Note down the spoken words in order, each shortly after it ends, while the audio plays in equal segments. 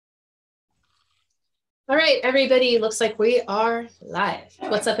All right, everybody, looks like we are live.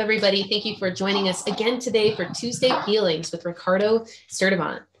 What's up, everybody? Thank you for joining us again today for Tuesday Feelings with Ricardo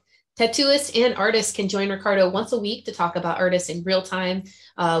Sturdivant. Tattooists and artists can join Ricardo once a week to talk about artists in real time.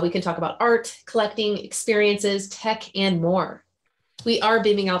 We can talk about art, collecting, experiences, tech, and more. We are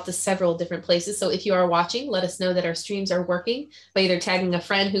beaming out to several different places, so if you are watching, let us know that our streams are working by either tagging a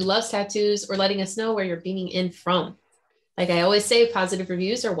friend who loves tattoos or letting us know where you're beaming in from. Like I always say, positive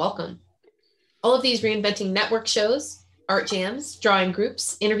reviews are welcome. All of these Reinventing Network shows, art jams, drawing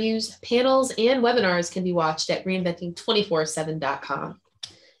groups, interviews, panels, and webinars can be watched at reinventing247.com.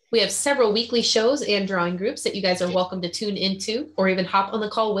 We have several weekly shows and drawing groups that you guys are welcome to tune into or even hop on the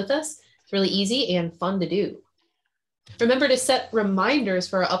call with us. It's really easy and fun to do. Remember to set reminders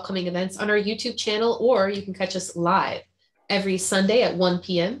for our upcoming events on our YouTube channel, or you can catch us live every Sunday at 1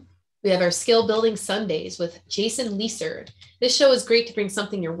 p.m. We have our Skill Building Sundays with Jason Leesard. This show is great to bring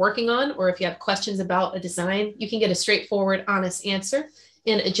something you're working on, or if you have questions about a design, you can get a straightforward, honest answer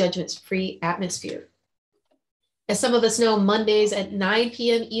in a judgment-free atmosphere. As some of us know, Mondays at 9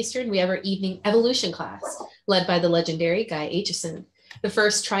 p.m. Eastern, we have our evening evolution class led by the legendary Guy Aitchison. The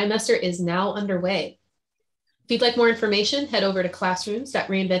first trimester is now underway. If you'd like more information, head over to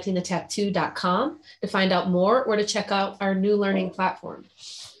classrooms.reinventingthetattoo.com to find out more or to check out our new learning platform.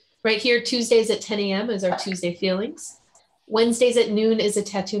 Right here, Tuesdays at 10 a.m. is our Tuesday Feelings. Wednesdays at noon is a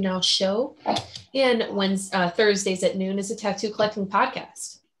Tattoo Now show. And Thursdays at noon is a tattoo collecting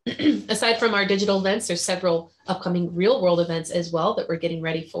podcast. Aside from our digital events, there's several upcoming real world events as well that we're getting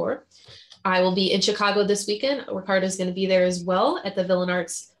ready for. I will be in Chicago this weekend. Ricardo's going to be there as well at the Villain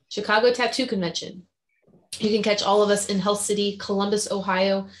Arts Chicago Tattoo Convention. You can catch all of us in Health City, Columbus,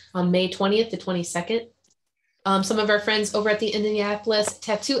 Ohio on May 20th to 22nd. Some of our friends over at the Indianapolis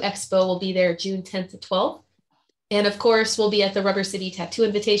Tattoo Expo will be there June 10th to 12th. And of course, we'll be at the Rubber City Tattoo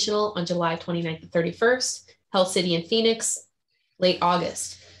Invitational on July 29th to 31st, Health City in Phoenix, late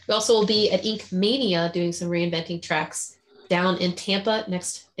August. We also will be at Ink Mania doing some reinventing tracks down in Tampa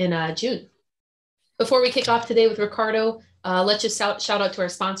in June. Before we kick off today with Ricardo, let's just shout out to our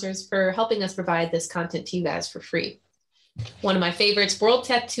sponsors for helping us provide this content to you guys for free. One of my favorites, World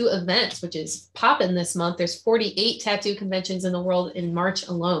Tattoo Events, which is popping this month. There's 48 tattoo conventions in the world in March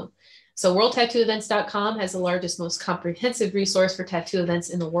alone. So worldtattooevents.com has the largest, most comprehensive resource for tattoo events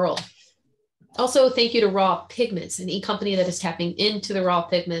in the world. Also, thank you to Raw Pigments, an e-company that is tapping into the raw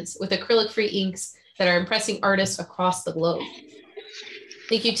pigments with acrylic-free inks that are impressing artists across the globe.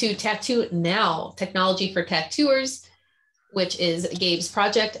 Thank you to Tattoo Now, technology for tattooers, which is Gabe's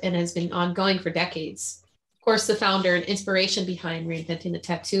project and has been ongoing for decades. Of course, the founder and inspiration behind Reinventing the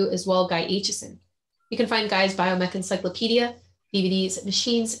Tattoo as well, Guy Aitchison. You can find Guy's Biomech Encyclopedia, DVDs,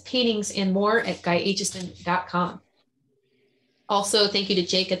 machines, paintings, and more at guyaitchison.com. Also, thank you to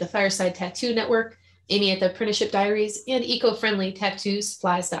Jake at the Fireside Tattoo Network, Amy at the Apprenticeship Diaries, and eco-friendly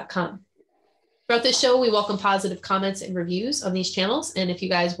tattoossupplies.com. Throughout this show, we welcome positive comments and reviews on these channels, and if you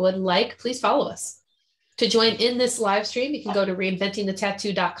guys would like, please follow us. To join in this live stream, you can go to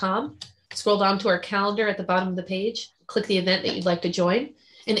reinventingthetattoo.com. Scroll down to our calendar at the bottom of the page, click the event that you'd like to join.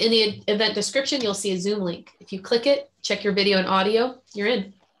 And in the event description, you'll see a Zoom link. If you click it, check your video and audio, you're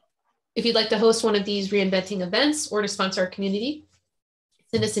in. If you'd like to host one of these reinventing events or to sponsor our community,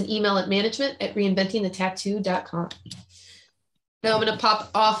 send us an email at management@reinventingthetattoo.com. Now I'm going to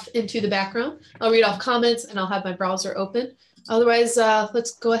pop off into the background. I'll read off comments and I'll have my browser open. Otherwise,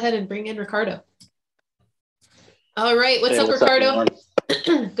 let's go ahead and bring in Ricardo. All right, what's up, Ricardo?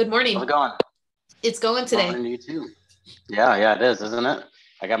 Good morning. How's it going? It's going today. Good morning to you too. Yeah, it is, isn't it?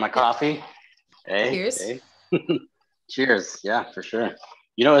 I got my coffee. Hey, cheers. Hey. Cheers. Yeah, for sure.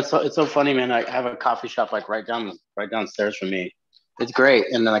 You know, it's so funny, man. I have a coffee shop like right downstairs from me. It's great,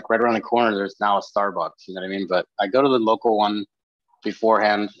 and then like right around the corner, there's now a Starbucks. You know what I mean? But I go to the local one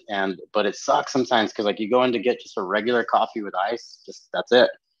beforehand, but it sucks sometimes because like you go in to get just a regular coffee with ice, just that's it,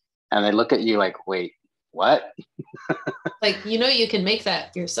 and they look at you like, wait, what? Like, you can make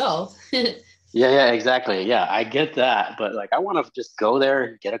that yourself. Yeah, exactly. Yeah, I get that. But like, I want to just go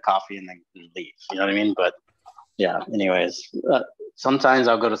there, get a coffee and then leave. You know what I mean? But yeah, anyways, sometimes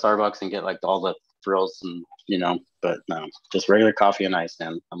I'll go to Starbucks and get like all the frills and, but no, just regular coffee and ice,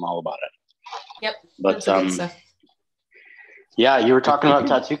 man. I'm all about it. Yep. But yeah, you were talking about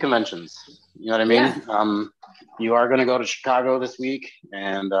tattoo conventions. You know what I mean? Yeah. You are going to go to Chicago this week,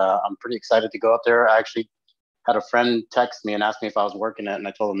 and I'm pretty excited to go up there. I actually had a friend text me and asked me if I was working it, and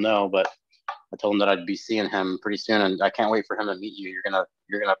I told him no, but I told him that I'd be seeing him pretty soon, and I can't wait for him to meet you. You're gonna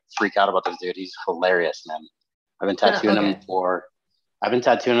freak out about this dude. He's hilarious, man. I've been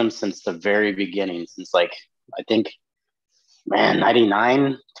tattooing him since the very beginning, since like I think, man,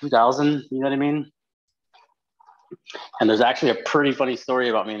 99, 2000. You know what I mean? And there's actually a pretty funny story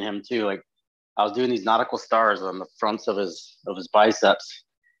about me and him too. Like I was doing these nautical stars on the fronts of his biceps.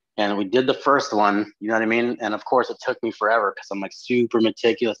 And we did the first one, you know what I mean? And of course it took me forever because I'm like super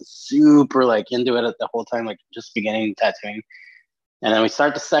meticulous and super like into it the whole time, like just beginning tattooing. And then we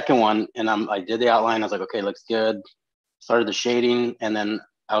start the second one and I did the outline. I was like, okay, looks good. Started the shading. And then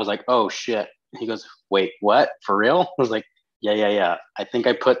I was like, oh shit. He goes, wait, what? For real? I was like, yeah. I think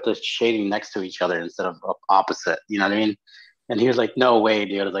I put the shading next to each other instead of opposite. You know what I mean? And he was like, no way,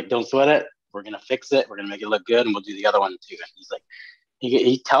 dude. I was like, don't sweat it. We're going to fix it. We're going to make it look good. And we'll do the other one too. And he's like,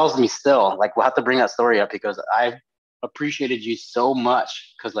 he tells me still, like, we'll have to bring that story up because I've appreciated you so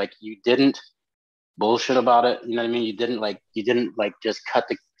much because like you didn't bullshit about it. You know what I mean? You didn't like just cut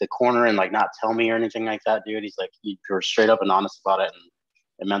the corner and like not tell me or anything like that, dude. He's like, you were straight up and honest about it. And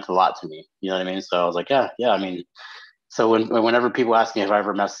it meant a lot to me. You know what I mean? So I was like, yeah. I mean, so whenever people ask me if I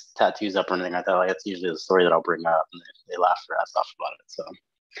ever messed tattoos up or anything like that, like that's usually the story that I'll bring up and they laugh their ass off about it. So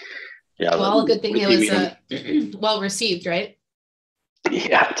yeah. Well, a good thing it was well received, right?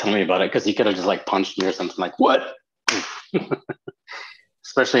 Yeah, tell me about it because he could have just like punched me or something like what?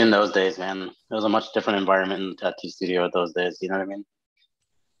 Especially in those days, man. It was a much different environment in the tattoo studio at those days. You know what I mean?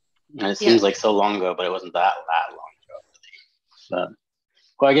 And it seems like so long ago, but it wasn't that long ago, really. But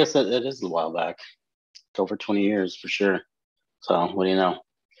well, I guess it is a while back. It's over 20 years for sure. So what do you know?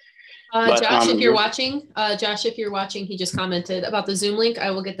 Josh, if you're watching, he just commented about the Zoom link. I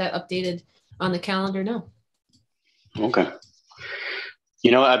will get that updated on the calendar now. Okay. You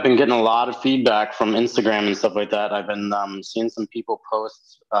know, I've been getting a lot of feedback from Instagram and stuff like that. I've been seeing some people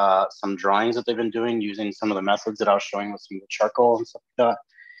post some drawings that they've been doing using some of the methods that I was showing with some of the charcoal and stuff like that.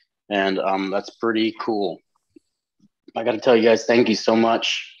 And that's pretty cool. I got to tell you guys, thank you so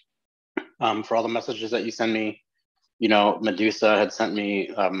much for all the messages that you send me. You know, Medusa had sent me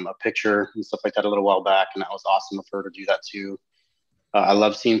a picture and stuff like that a little while back, and that was awesome of her to do that too. I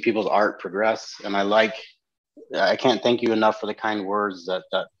love seeing people's art progress, and I can't thank you enough for the kind words that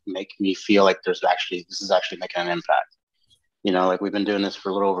make me feel like this is actually making an impact. You know, like we've been doing this for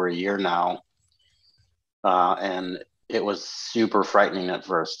a little over a year now, and it was super frightening at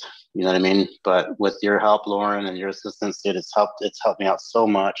first. You know what I mean? But with your help, Lauren, and your assistance, dude, it's helped me out so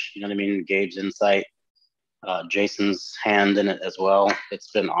much. You know what I mean? Gabe's insight, Jason's hand in it as well.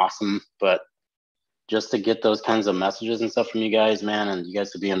 It's been awesome. But just to get those kinds of messages and stuff from you guys, man, and you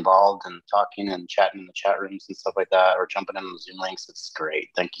guys to be involved and talking and chatting in the chat rooms and stuff like that, or jumping in on the Zoom links, it's great.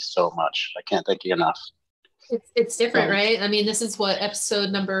 Thank you so much. I can't thank you enough. It's different, right? I mean, this is what,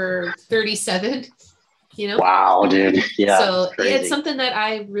 episode number 37, you know? Wow, dude. Yeah. So it's something that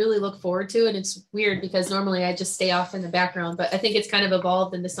I really look forward to. And it's weird because normally I just stay off in the background, but I think it's kind of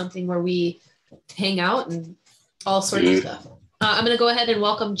evolved into something where we hang out and all sorts of stuff. I'm going to go ahead and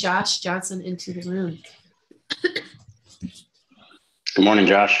welcome Josh Johnson into the room. Good morning,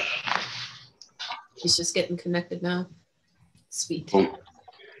 Josh. He's just getting connected now. Sweet.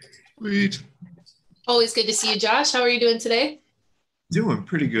 Sweet. Always good to see you, Josh. How are you doing today? Doing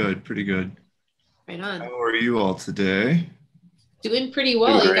pretty good. Right on. How are you all today? Doing pretty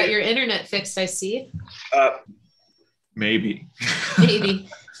well. You got your internet fixed, I see. Maybe. Maybe.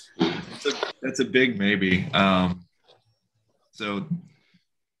 That's a big maybe. So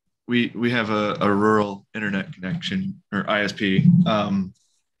we have a rural internet connection, or ISP.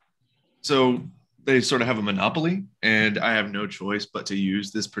 So they sort of have a monopoly, and I have no choice but to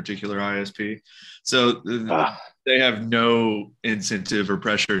use this particular ISP. So they have no incentive or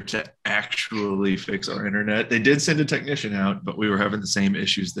pressure to actually fix our internet. They did send a technician out, but we were having the same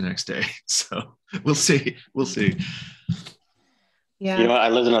issues the next day. So we'll see. Yeah. You know what? I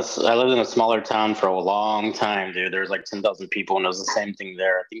lived in a smaller town for a long time, dude. There was like 10,000 people, and it was the same thing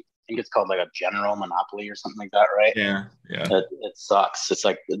there. I think it's called like a general monopoly or something like that, right? Yeah. It sucks. It's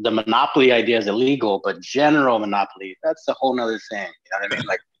like the monopoly idea is illegal, but general monopoly, that's a whole nother thing. You know what I mean?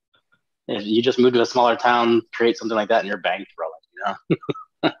 Like, if you just move to a smaller town, create something like that, and you're bankrupt, you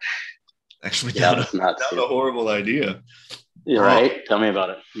know? Actually, that's not a horrible idea. You're right. Tell me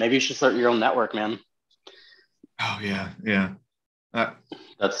about it. Maybe you should start your own network, man. Oh yeah.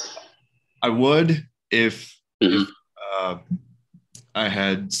 I would if I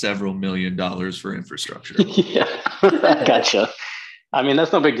had several $1 million for infrastructure. Yeah, gotcha. I mean,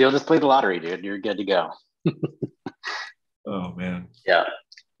 that's no big deal. Just play the lottery, dude. You're good to go. Oh man. Yeah.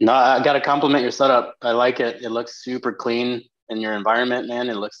 No, I got to compliment your setup. I like it. It looks super clean in your environment, man.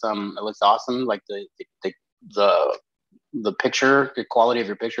 It looks awesome. Like the picture, the quality of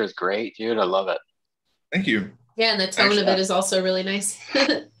your picture is great, dude. I love it. Thank you. Yeah, and the tone of it is also really nice.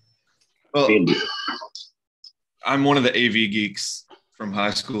 Well, I'm one of the AV geeks from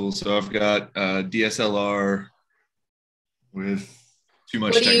high school, so I've got DSLR, with too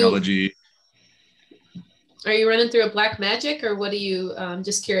much technology. Are you running through a Blackmagic, or what are you,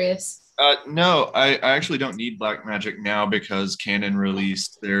 just curious? No, I actually don't need Blackmagic now because Canon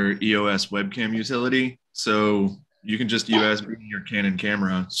released their EOS webcam utility. So you can just USB your Canon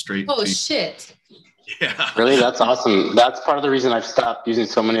camera straight. Oh, shit. Yeah. Really? That's awesome. That's part of the reason I've stopped using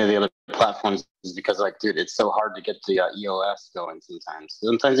so many of the other platforms, is because, like, dude, it's so hard to get the EOS going sometimes.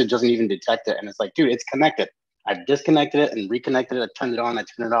 Sometimes it doesn't even detect it. And it's like, dude, it's connected. I've disconnected it and reconnected it. I turned it on, I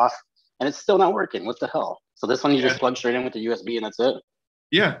turned it off, and it's still not working. What the hell? So this one you just plug straight in with the USB and that's it?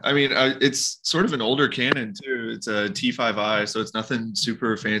 Yeah, I mean, it's sort of an older Canon too. It's a T5i, so it's nothing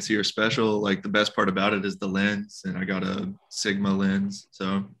super fancy or special. Like, the best part about it is the lens, and I got a Sigma lens,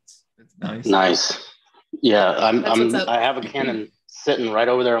 so it's nice. Nice. Yeah, I have a Canon sitting right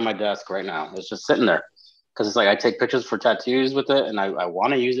over there on my desk right now. It's just sitting there because it's like I take pictures for tattoos with it, and I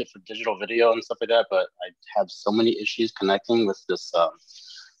want to use it for digital video and stuff like that. But I have so many issues connecting with this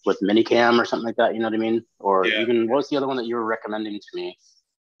with Minicam or something like that. You know what I mean? Or even, what was the other one that you were recommending to me,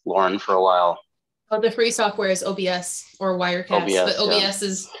 Lauren, for a while? Oh, the free software is OBS or Wirecast. But OBS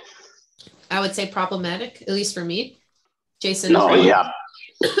is, I would say, problematic, at least for me. Jason? No,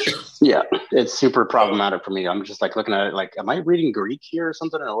 yeah, it's super problematic for me. I'm just like looking at it like, am I reading Greek here or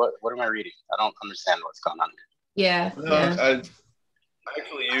something, or what am I reading? I don't understand what's going on here. Yeah. I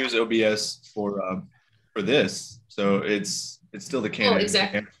actually use OBS for this, so it's still the Canon. Oh,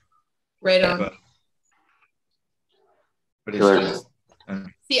 exactly. Right on. But it's just,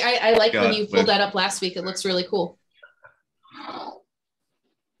 see, I like when you pulled that up last week. It looks really cool.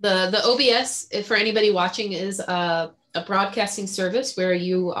 The OBS, for anybody watching, is a broadcasting service where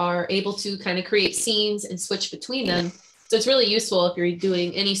you are able to kind of create scenes and switch between them. So it's really useful if you're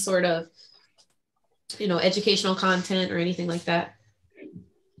doing any sort of, educational content or anything like that.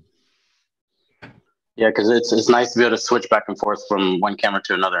 Yeah, because it's nice to be able to switch back and forth from one camera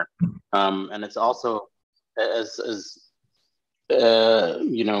to another. And it's also, as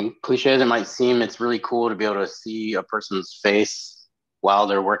cliche as it might seem, it's really cool to be able to see a person's face while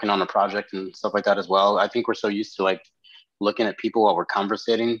they're working on a project and stuff like that as well. I think we're so used to like looking at people while we're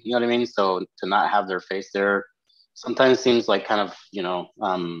conversating, you know what I mean? So to not have their face there sometimes seems like kind of,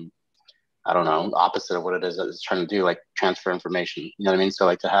 I don't know, opposite of what it is that it's trying to do, like transfer information, you know what I mean? So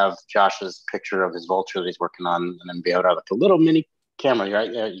like to have Josh's picture of his vulture that he's working on and then be able to have like a little mini camera,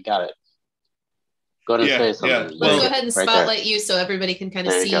 right there, you got it. Go ahead and say something. Let's go ahead and spotlight you so everybody can kind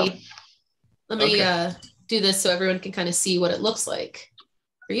of see. Let me do this so everyone can kind of see what it looks like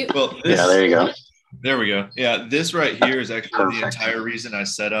for you. Well, there you go. There we go. Yeah, this right here is actually the entire reason I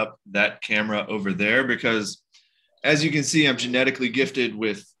set up that camera over there, because as you can see, I'm genetically gifted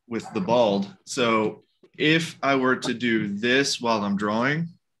with the bald. So if I were to do this while I'm drawing,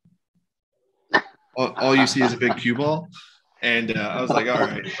 all you see is a big cue ball. And I was like, all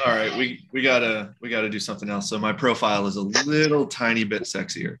right, we gotta do something else. So my profile is a little tiny bit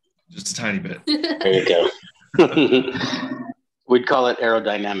sexier, just a tiny bit. There you go. We'd call it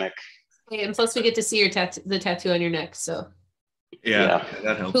aerodynamic. Okay, and plus we get to see the tattoo on your neck. So yeah,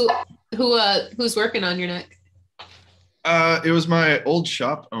 that helps. Who's working on your neck? It was my old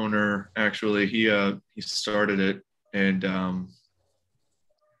shop owner, actually. He started it, and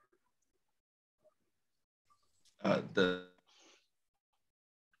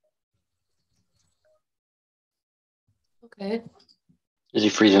Okay. Is he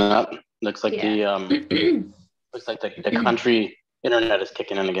freezing up? Looks like the country internet is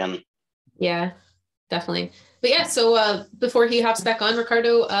kicking in again. Yeah, definitely. But yeah, so before he hops back on,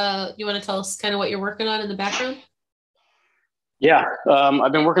 Ricardo, you want to tell us kind of what you're working on in the background? Yeah,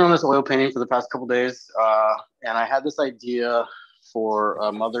 I've been working on this oil painting for the past couple days, and I had this idea for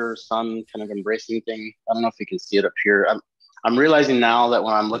a mother-son kind of embracing thing. I don't know if you can see it up here. I'm realizing now that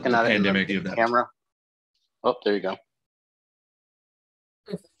when I'm looking at it in the camera. Oh, there you go.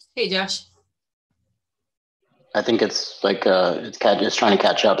 Hey, Josh. I think it's like it's trying to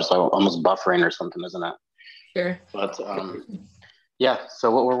catch up. It's like almost buffering or something, isn't it? Sure. But yeah.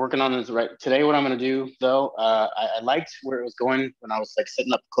 So what we're working on is today. What I'm going to do though, I liked where it was going when I was like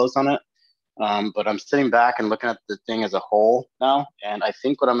sitting up close on it. But I'm sitting back and looking at the thing as a whole now, and I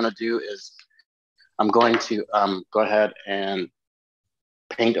think what I'm going to do is I'm going to go ahead and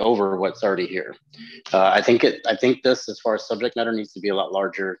paint over what's already here. I think this, as far as subject matter, needs to be a lot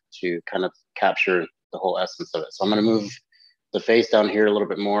larger to kind of capture the whole essence of it. So I'm going to move the face down here a little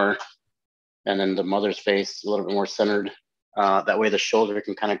bit more, and then the mother's face a little bit more centered. That way the shoulder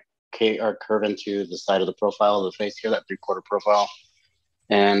can kind of curve into the side of the profile of the face here, that 3/4 profile.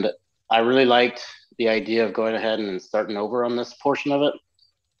 And I really liked the idea of going ahead and starting over on this portion of it,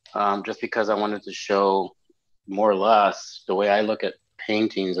 just because I wanted to show more or less the way I look at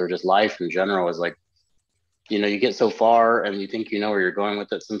paintings or just life in general is like, you know, you get so far and you think you know where you're going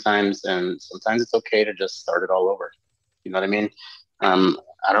with it sometimes, and sometimes it's okay to just start it all over. You know what I mean?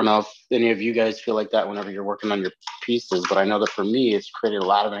 I don't know if any of you guys feel like that whenever you're working on your pieces, but I know that for me, it's created a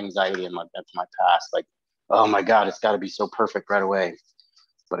lot of anxiety in my past. Like, oh my God, it's got to be so perfect right away.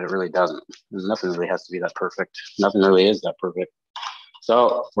 But it really doesn't. Nothing really has to be that perfect. Nothing really is that perfect.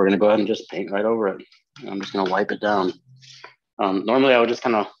 So we're going to go ahead and just paint right over it. I'm just going to wipe it down. Normally I would just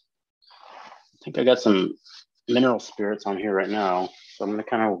kind of, I think I got some mineral spirits on here right now. So I'm going to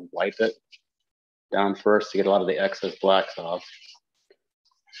kind of wipe it down first to get a lot of the excess blacks off.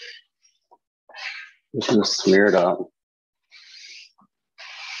 Just going to smear it out.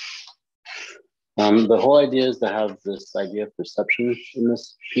 The whole idea is to have this idea of perception in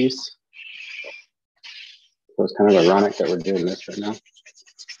this piece. So it's kind of ironic that we're doing this right now.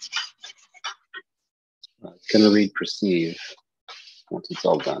 It's going to read perceive once it's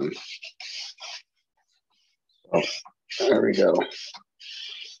all done. So there we go.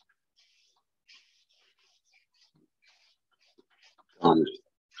 Done.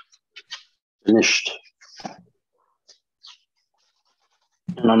 Finished.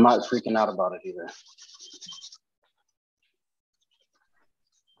 And I'm not freaking out about it either.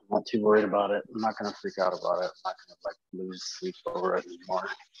 I'm not too worried about it. I'm not going to freak out about it. I'm not going to like lose sleep over it anymore.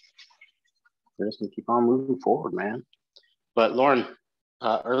 We're just going to keep on moving forward, man. But Lauren,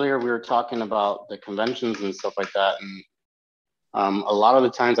 earlier we were talking about the conventions and stuff like that. And a lot of the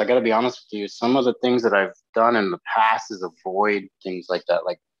times, I got to be honest with you, some of the things that I've done in the past is avoid things like that,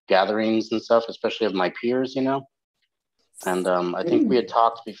 like gatherings and stuff, especially of my peers, you know? And I think we had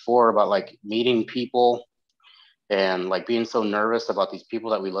talked before about like meeting people and like being so nervous about these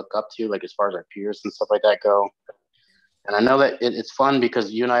people that we look up to, like as far as our peers and stuff like that go. And I know that it's fun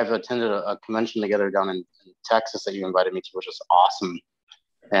because you and I have attended a convention together down in Texas that you invited me to, which was awesome.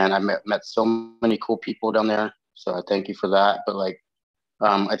 And I met so many cool people down there. So I thank you for that. But like,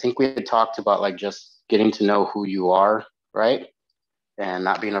 I think we had talked about like just getting to know who you are, right? And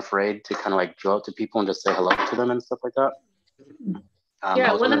not being afraid to kind of like go up to people and just say hello to them and stuff like that.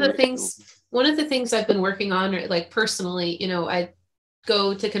 Yeah, one of the things I've been working on, or like personally, you know, I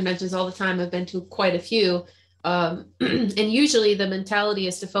go to conventions all the time. I've been to quite a few. And usually the mentality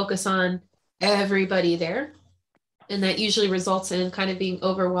is to focus on everybody there. And that usually results in kind of being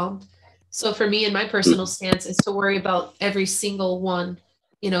overwhelmed. So for me and my personal stance is to worry about every single one,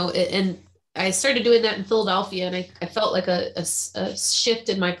 you know, and I started doing that in Philadelphia, and I felt like a shift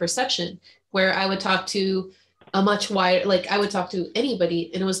in my perception where I would talk to a much wider, like I would talk to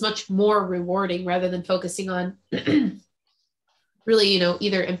anybody, and it was much more rewarding rather than focusing on really, you know,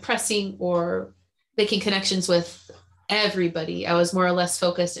 either impressing or making connections with everybody. I was more or less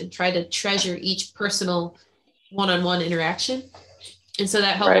focused and tried to treasure each personal one-on-one interaction. And so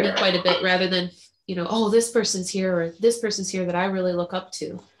that helped me quite a bit rather than, you know, oh, this person's here or this person's here that I really look up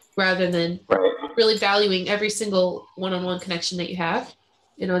to, rather than really valuing every single one-on-one connection that you have,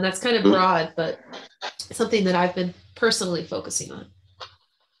 you know, and that's kind of broad, but something that I've been personally focusing on.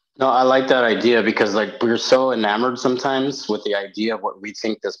 No, I like that idea because like we're so enamored sometimes with the idea of what we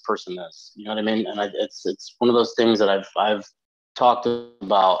think this person is. You know what I mean? And it's one of those things that I've talked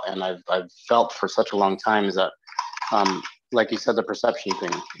about and I've felt for such a long time is that like you said, the perception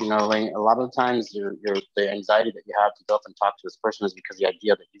thing. You know, like a lot of the times the anxiety that you have to go up and talk to this person is because the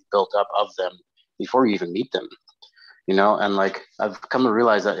idea that you've built up of them before you even meet them. You know, and like I've come to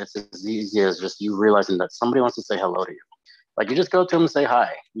realize that it's as easy as just you realizing that somebody wants to say hello to you. Like you just go to them and say hi.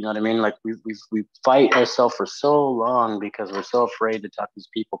 You know what I mean? Like we fight ourselves for so long because we're so afraid to talk to these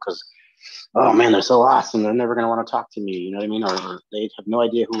people because, oh man, they're so awesome. They're never going to want to talk to me. You know what I mean? Or they have no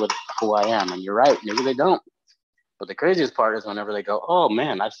idea who I am. And you're right. Maybe they don't. But the craziest part is whenever they go, oh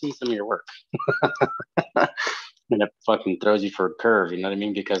man, I've seen some of your work. And it fucking throws you for a curve. You know what I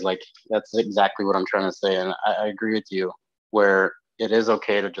mean? Because like, that's exactly what I'm trying to say. And I agree with you where it is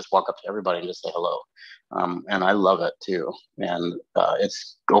okay to just walk up to everybody and just say hello. And I love it too. And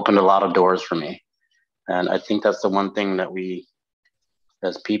it's opened a lot of doors for me. And I think that's the one thing that we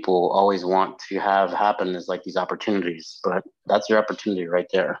as people always want to have happen is like these opportunities, but that's your opportunity right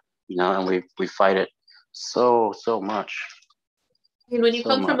there, you know, and we fight it so much. And when you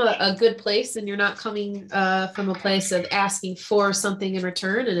come from a good place and you're not coming from a place of asking for something in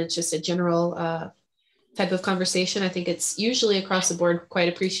return, and it's just a general type of conversation, I think it's usually across the board quite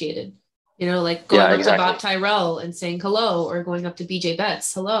appreciated. You know, like going up to Bob Tyrell and saying hello, or going up to BJ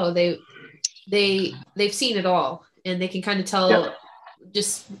Betts, hello. They've seen it all, and they can kind of tell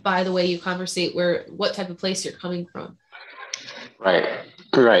just by the way you conversate what type of place you're coming from. Right.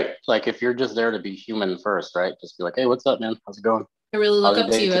 Right. Like if you're just there to be human first, right? Just be like, hey, what's up, man? How's it going? I really look How's your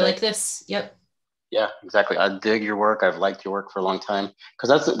up to day you. I today? like this. Yep. Yeah, exactly. I dig your work. I've liked your work for a long time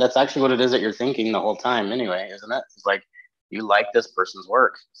because that's actually what it is that you're thinking the whole time anyway, isn't it? It's like you like this person's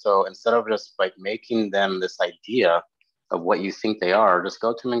work. So instead of just like making them this idea of what you think they are, just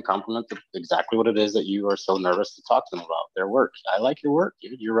go to them and compliment exactly what it is that you are so nervous to talk to them about their work. I like your work,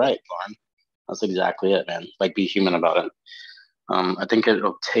 dude. You're right, Lauren. That's exactly it, man. Like be human about it. I think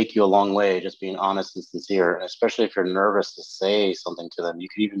it'll take you a long way just being honest and sincere, and especially if you're nervous to say something to them. You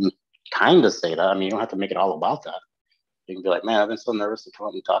could even kind of say that. I mean, you don't have to make it all about that. You can be like, man, I've been so nervous to come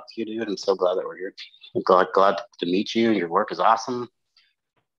up and talk to you, dude. I'm so glad that we're here. I'm glad to meet you. Your work is awesome.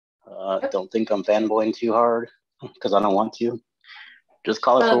 Don't think I'm fanboying too hard because I don't want to. Just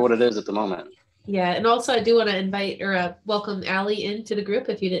call it for what it is at the moment. Yeah. And also, I do want to invite or welcome Allie into the group.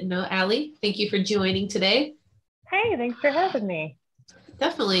 If you didn't know, Allie, thank you for joining today. Hey, thanks for having me.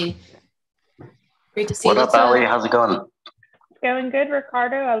 Definitely. Great to see you. What up, Allie? How's it going? It's going good,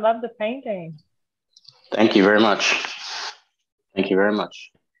 Ricardo. I love the painting. Thank you very much. Thank you very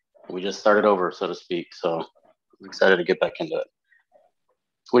much. We just started over, so to speak. So I'm excited to get back into it.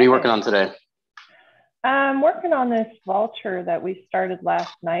 What are you working on today? I'm working on this vulture that we started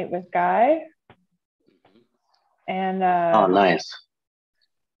last night with Guy. And oh, nice.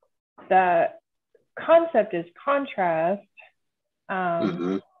 The concept is contrast.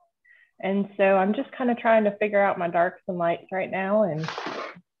 And so I'm just kind of trying to figure out my darks and lights right now and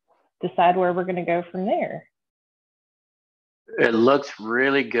decide where we're going to go from there. It looks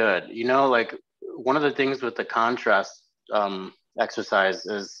really good. You know, like one of the things with the contrast exercise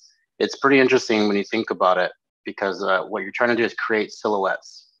is it's pretty interesting when you think about it, because what you're trying to do is create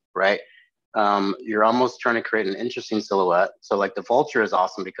silhouettes, right? You're almost trying to create an interesting silhouette. So like the vulture is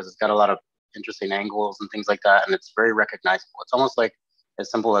awesome because it's got a lot of interesting angles and things like that, and it's very recognizable. It's almost like as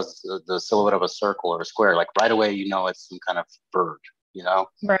simple as the silhouette of a circle or a square. Like right away, you know it's some kind of bird, you know?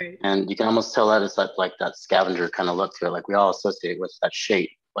 Right. And you can almost tell that it's like that scavenger kind of look to it. Like we all associate with that shape.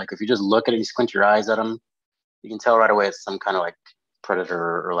 Like if you just look at it, you squint your eyes at them, you can tell right away it's some kind of like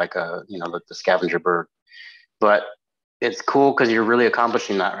predator or like a, you know, the scavenger bird. But it's cool because you're really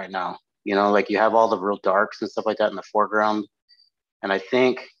accomplishing that right now. You know, like you have all the real darks and stuff like that in the foreground. And I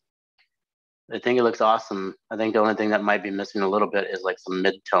think it looks awesome. I think the only thing that might be missing a little bit is like some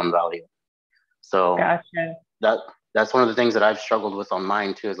mid-tone value. So gotcha. That's one of the things that I've struggled with on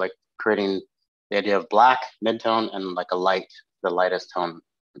mine too, is like creating the idea of black, mid-tone, and like the lightest tone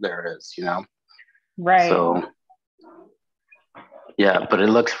there is, you know? Right. So yeah, but it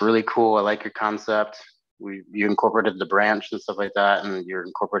looks really cool. I like your concept. You incorporated the branch and stuff like that, and you're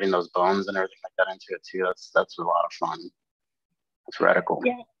incorporating those bones and everything like that into it too. That's a lot of fun. It's radical.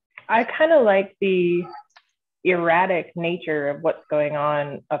 Yeah, I kind of like the erratic nature of what's going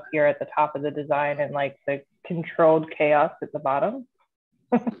on up here at the top of the design and like the controlled chaos at the bottom.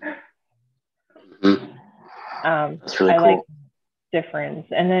 That's really cool. I like difference.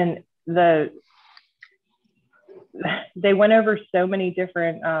 And then they went over so many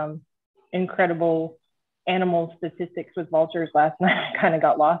different incredible animal statistics with vultures last night. I kind of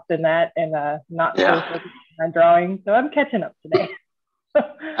got lost in that and not so focused on my drawing. So I'm catching up today.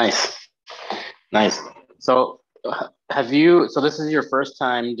 Nice. So so this is your first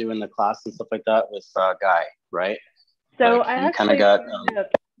time doing the class and stuff like that with Guy, right? So like I actually got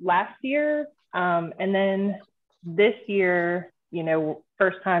last year, and then this year, you know,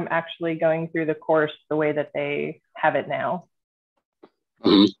 first time actually going through the course the way that they have it now.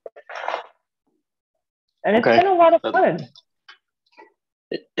 Mm-hmm. And it's been a lot of fun.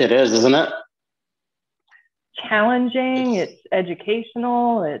 It is, isn't it? Challenging, it's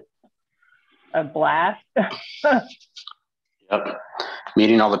educational, it's a blast. Yep.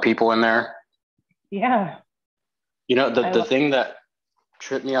 Meeting all the people in there. Yeah. You know, the thing that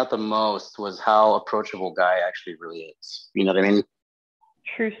tripped me out the most was how approachable Guy actually really is. You know what I mean?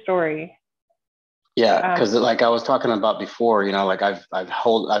 True story. Yeah, because like I was talking about before, you know, like I've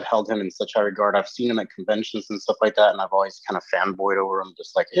held him in such high regard. I've seen him at conventions and stuff like that, and I've always kind of fanboyed over him,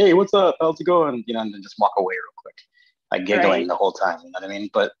 just like, hey, what's up? How's it going? You know, and then just walk away real quick, like giggling the whole time. You know what I mean?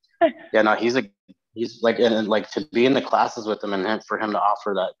 But yeah, no, he's like, and like to be in the classes with him and for him to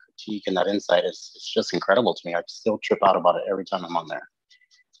offer that critique and that insight it's just incredible to me. I still trip out about it every time I'm on there.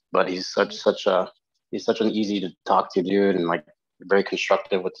 But he's such an easy to talk to dude, and like very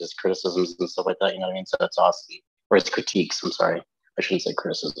constructive with his criticisms and stuff like that. You know what I mean? So that's awesome. Or his critiques. I'm sorry, I shouldn't say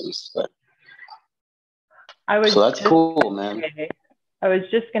criticisms, but so that's cool, man. I was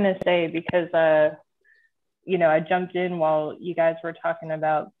just gonna say because you know, I jumped in while you guys were talking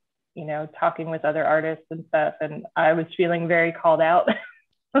about, you know, talking with other artists and stuff, and I was feeling very called out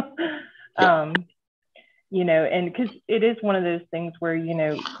Yeah. And because it is one of those things where,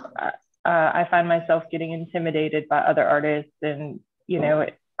 I find myself getting intimidated by other artists, and,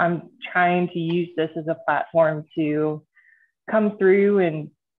 I'm trying to use this as a platform to come through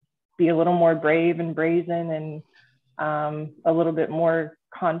and be a little more brave and brazen, and a little bit more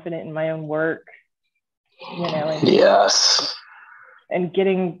confident in my own work, and, yes. And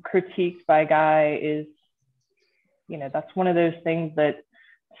getting critiqued by Guy is, that's one of those things that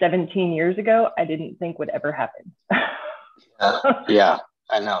 17 years ago, I didn't think would ever happen. Yeah,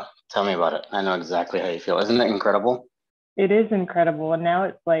 I know. Tell me about it. I know exactly how you feel. Isn't it incredible? It is incredible. And now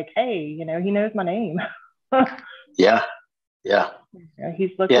it's like, hey, he knows my name. Yeah.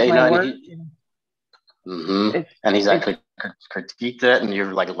 He's looked at my work. And he's actually critiqued it, and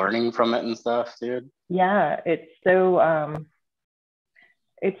you're like learning from it and stuff, dude. Yeah, it's so,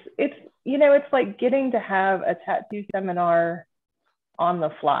 it's like getting to have a tattoo seminar on the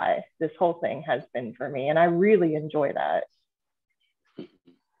fly. This whole thing has been for me, and I really enjoy that.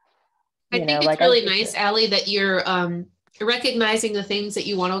 I think it's really nice, Allie, that you're recognizing the things that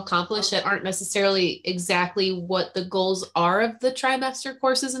you want to accomplish that aren't necessarily exactly what the goals are of the trimester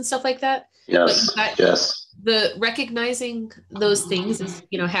courses and stuff like that. Yes. The recognizing those things is,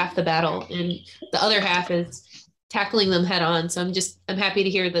 half the battle, and the other half is tackling them head on. So I'm happy to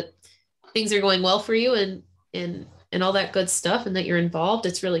hear that things are going well for you and all that good stuff, and that you're involved.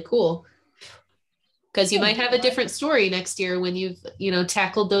 It's really cool, because you might have a different story next year when you've,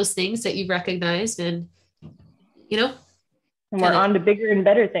 tackled those things that you've recognized, and, and we're on to bigger and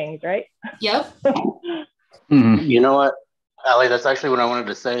better things, right? Yep. You know what, Allie, that's actually what I wanted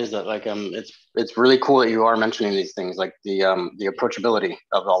to say, is that like, it's really cool that you are mentioning these things, like the approachability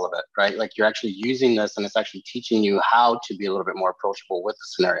of all of it, right? Like you're actually using this, and it's actually teaching you how to be a little bit more approachable with the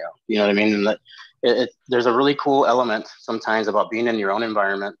scenario. You know what I mean? And that there's a really cool element sometimes about being in your own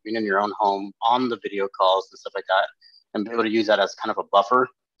environment, being in your own home, on the video calls and stuff like that, and be able to use that as kind of a buffer,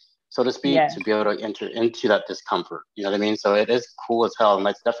 so to speak, to be able to enter into that discomfort. You know what I mean? So it is cool as hell, and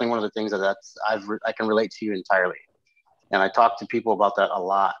that's definitely one of the things I can relate to you entirely. And I talk to people about that a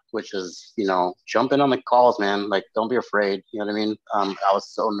lot, which is, jump in on the calls, man. Like, don't be afraid. You know what I mean? I was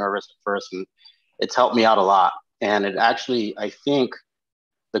so nervous at first, and it's helped me out a lot. And it actually, I think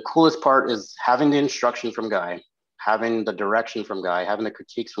the coolest part is having the instruction from Guy, having the direction from Guy, having the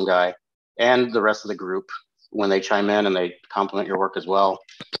critiques from Guy, and the rest of the group when they chime in and they compliment your work as well.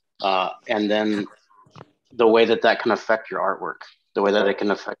 And then the way that can affect your artwork, the way that it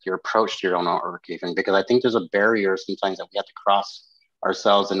can affect your approach to your own artwork even, because I think there's a barrier sometimes that we have to cross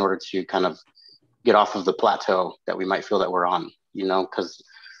ourselves in order to kind of get off of the plateau that we might feel that we're on, because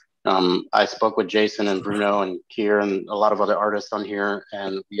I spoke with Jason and Bruno and Kier and a lot of other artists on here,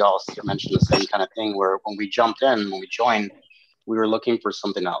 and we all mentioned the same kind of thing, where when we jumped in, when we joined, we were looking for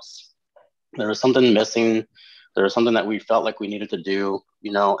something else. There was something missing. There was something that we felt like we needed to do,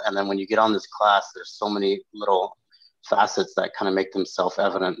 and then when you get on this class, there's so many little facets that kind of make them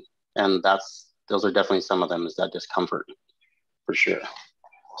self-evident, and those are definitely some of them, is that discomfort, for sure.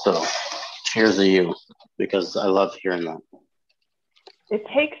 So cheers to you, because I love hearing that. It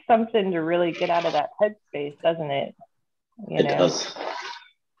takes something to really get out of that headspace, doesn't it? It does.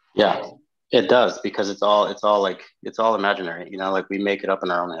 Yeah, it does, because it's all imaginary, like we make it up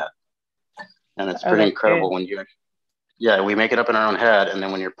in our own head, and it's pretty incredible when we make it up in our own head, and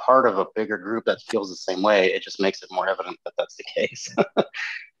then when you're part of a bigger group that feels the same way, it just makes it more evident that that's the case.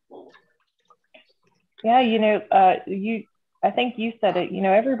 Yeah, I think you said it,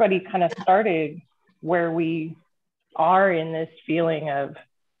 everybody kind of started where we are in this feeling of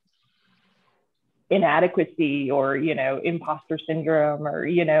inadequacy or, imposter syndrome, or,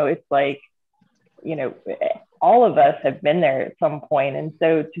 it's like, all of us have been there at some point. And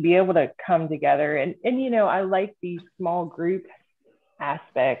so to be able to come together and I like the small group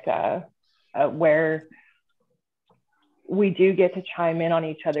aspect where we do get to chime in on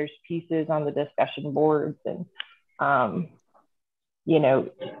each other's pieces on the discussion boards, and,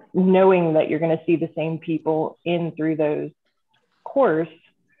 knowing that you're going to see the same people in through those course,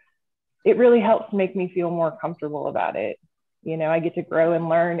 it really helps make me feel more comfortable about it. I get to grow and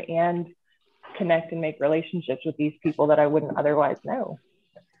learn and connect and make relationships with these people that I wouldn't otherwise know.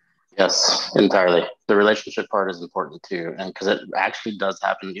 Yes, entirely. The relationship part is important too, and because it actually does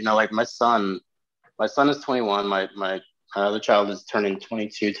happen. Like my son is 21. My other child is turning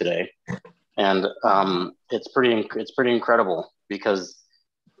 22 today, and it's pretty incredible, because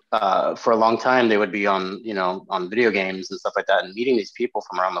for a long time they would be on video games and stuff like that, and meeting these people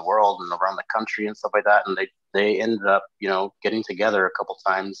from around the world and around the country and stuff like that, and they ended up getting together a couple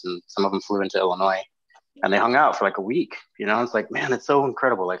times, and some of them flew into Illinois, and they hung out for like a week. It's like, man, it's so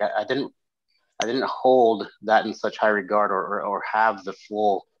incredible. Like I didn't I didn't hold that in such high regard or have the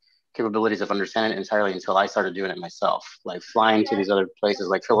full capabilities of understanding it entirely until I started doing it myself. Like flying to these other places,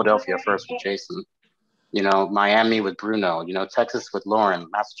 like Philadelphia first with Jason, you know, Miami with Bruno, you know, Texas with Lauren,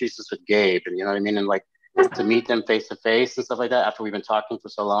 Massachusetts with Gabe, and you know what I mean? And like to meet them face to face and stuff like that, after we've been talking for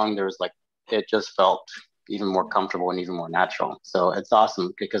so long, there was like, it just felt even more comfortable and even more natural. So it's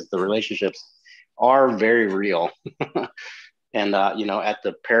awesome because the relationships are very real. And, you know, at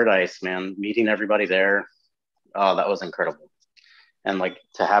the Paradise, man, meeting everybody there, oh, that was incredible. And like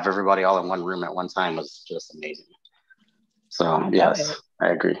to have everybody all in one room at one time was just amazing. So yes, I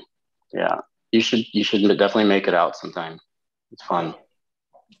agree. Yeah. You should definitely make it out sometime. It's fun.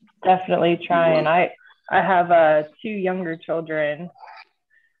 Definitely try. And I have 2 younger children,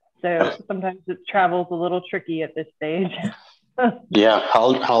 so sometimes it travels a little tricky at this stage. Yeah. How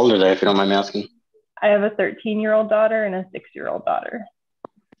old are they, if you don't mind me asking? I have a 13-year-old daughter and a 6-year-old daughter.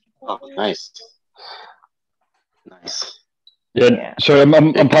 Oh, nice. Nice. Yeah. So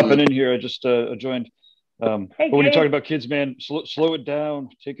I'm popping in here. I just joined. Hey, but when you're talking about kids, man, slow it down.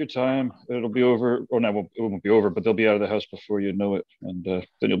 Take your time. It'll be over. Or no, it won't be over, but they'll be out of the house before you know it, and then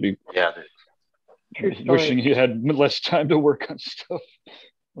you'll be wishing you had less time to work on stuff.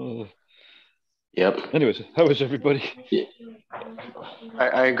 Yep. Anyways, how is everybody? Yeah.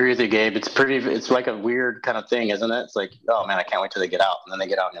 I agree with you, Gabe. It's like a weird kind of thing, isn't it? It's like, oh man, I can't wait till they get out. And then they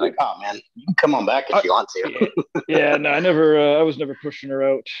get out and you're like, oh man, you can come on back if you want to. Yeah, no, I was never pushing her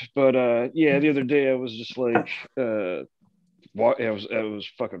out. But yeah, the other day I was just like, it was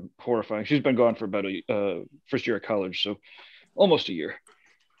fucking horrifying. She's been gone for about first year of college, so almost a year.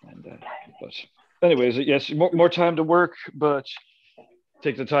 And but anyways, yes, more time to work, but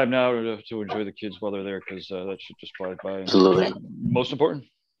take the time now to enjoy the kids while they're there, because that should just fly by. Absolutely. Most important.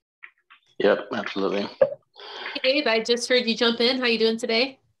 Yep, absolutely. Hey, Gabe, I just heard you jump in. How you doing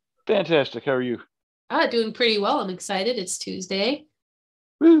today? Fantastic. How are you? Doing pretty well. I'm excited. It's Tuesday.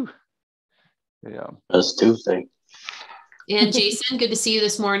 Woo. Yeah. It's Tuesday. And Jason, good to see you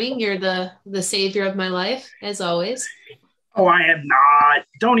this morning. You're the savior of my life, as always. Oh, I am not.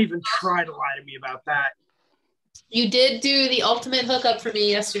 Don't even try to lie to me about that. You did do the ultimate hookup for me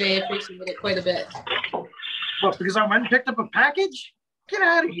yesterday. I appreciated it quite a bit. What, because I went and picked up a package? Get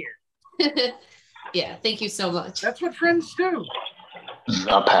out of here. Yeah, thank you so much. That's what friends do.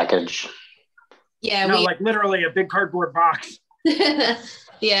 A package. Yeah, no, like literally a big cardboard box. Yeah,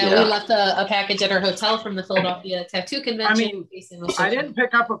 we left a package at our hotel from the Philadelphia Tattoo Convention. I mean, I didn't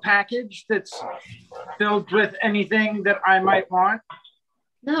pick up a package that's filled with anything that I might want.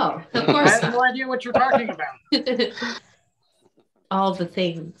 No, of course. I have no idea what you're talking about. All the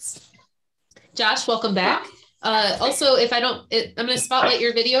things. Josh, welcome back. Also, if I'm going to spotlight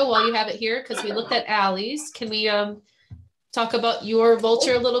your video while you have it here, because we looked at Allie's. Can we talk about your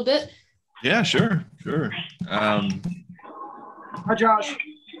vulture a little bit? Yeah, sure. Hi, Josh.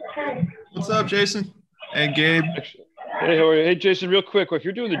 What's up, Jason? Hey, Gabe. Hey, how are you? Hey, Jason, real quick, if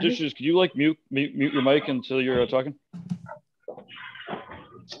you're doing the dishes, could you like mute your mic until you're talking?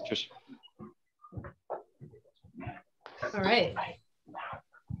 Just. All right.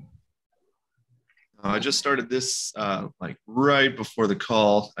 I just started this like right before the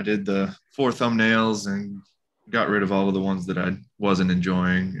call. I did the 4 thumbnails and got rid of all of the ones that I wasn't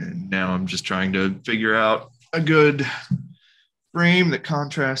enjoying. And now I'm just trying to figure out a good frame that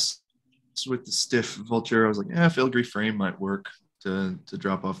contrasts with the stiff vulture. I was like, filigree frame might work to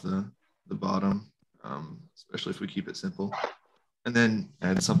drop off the bottom, especially if we keep it simple. And then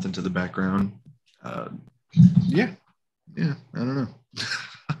add something to the background. Yeah, I don't know.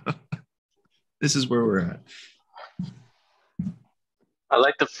 This is where we're at. I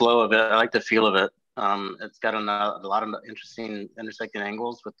like the flow of it. I like the feel of it. It's got a lot of interesting intersecting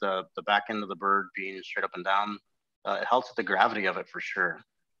angles with the back end of the bird being straight up and down. It helps with the gravity of it for sure,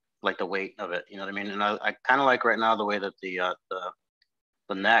 like the weight of it. You know what I mean? And I kind of like right now the way that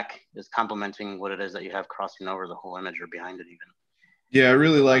the neck is complementing what it is that you have crossing over the whole image or behind it even. Yeah, I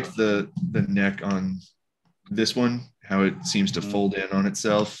really like the neck on this one, how it seems to fold in on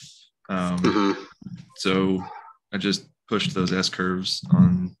itself. So I just pushed those S curves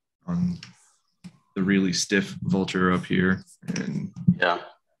on the really stiff vulture up here and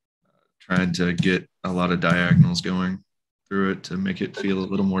tried to get a lot of diagonals going through it to make it feel a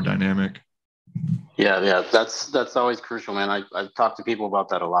little more dynamic. Yeah, that's always crucial, man. I've talked to people about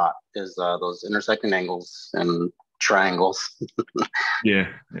that a lot, is those intersecting angles and triangles. Yeah.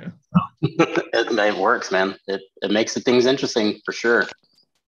 It works, man. It makes the things interesting for sure.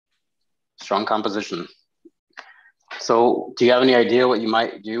 Strong composition. So do you have any idea what you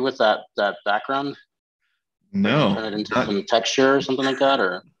might do with that background? No. Turn it into some texture or something like that,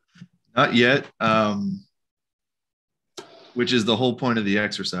 or? Not yet. Which is the whole point of the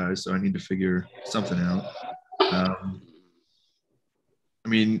exercise. So I need to figure something out. I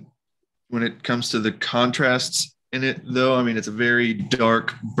mean, when it comes to the contrasts in it, though, I mean, it's a very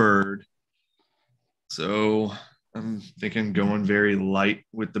dark bird. So I'm thinking going very light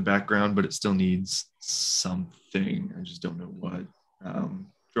with the background, but it still needs something. I just don't know what.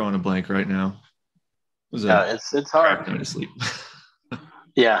 Drawing a blank right now. Yeah, it's hard. Night of sleep.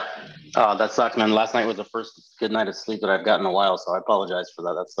 Yeah. Oh, that sucks, man. Last night was the first good night of sleep that I've gotten in a while, so I apologize for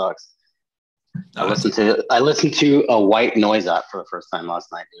that. That sucks. I listened to a white noise app for the first time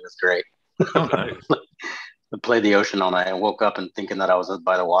last night. It was great. Oh, nice. I played the ocean all night and woke up and thinking that I was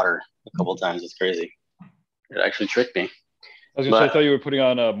by the water a couple of times. It's crazy. It actually tricked me. I was gonna say, I thought you were putting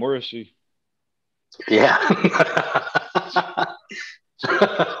on Morrissey. Yeah.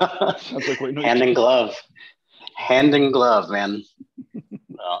 Sounds like white noise. Hand in glove, man.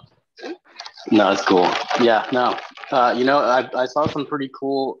 No, it's cool. Yeah, no. I saw some pretty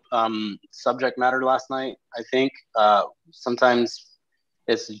cool subject matter last night. I think sometimes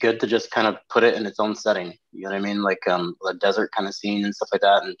it's good to just kind of put it in its own setting. You know what I mean? Like the desert kind of scene and stuff like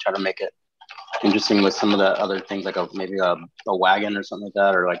that, and try to make it interesting with some of the other things, like maybe a wagon or something like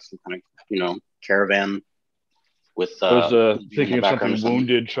that, or like some kind of caravan with. I was thinking of something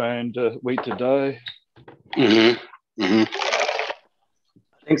wounded trying to wait to die. Mm-hmm. Mm-hmm.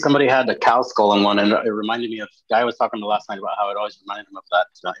 I think somebody had the cow skull in one, and it reminded me of the guy I was talking to last night about how it always reminded him of that.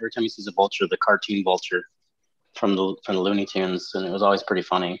 Every time he sees a vulture, the cartoon vulture from the Looney Tunes, and it was always pretty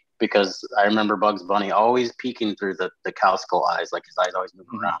funny because I remember Bugs Bunny always peeking through the cow skull eyes, like his eyes always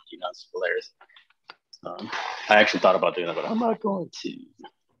moving around. It's hilarious. I actually thought about doing that, but I'm not going to.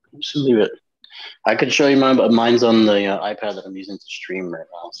 I'm just leave it. I could show you mine's on the iPad that I'm using to stream right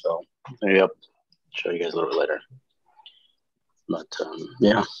now, so maybe I'll show you guys a little bit later. But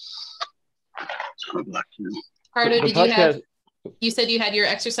yeah. Ricardo, you said you had your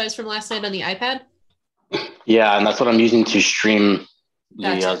exercise from last night on the iPad? Yeah, and that's what I'm using to stream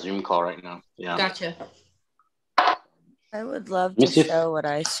the Zoom call right now. Yeah. Gotcha. I would love to show what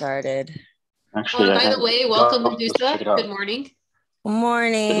I started. Actually, by the way, welcome, Medusa. Good morning. Good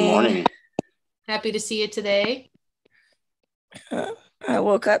morning. Good morning. Happy to see you today. I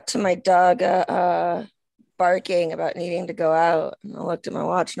woke up to my dog barking about needing to go out, and I looked at my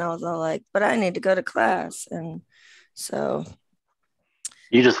watch and I was all like, but I need to go to class. And so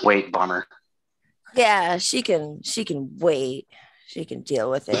you just wait, Bomber. Yeah, she can wait. She can deal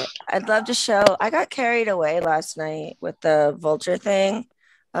with it. I'd love to show. I got carried away last night with the vulture thing,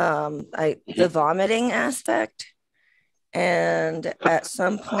 the vomiting aspect. And at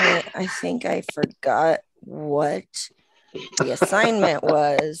some point, I think I forgot what the assignment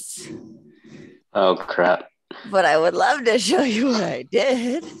was. Oh, crap. But I would love to show you what I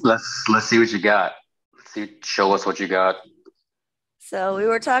did. Let's see what you got. Show us what you got. So we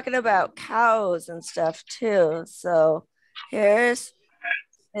were talking about cows and stuff too. So here's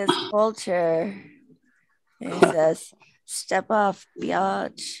his vulture. And he says, "Step off,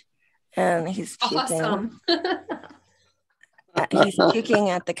 biatch." And he's puking. Awesome. He's puking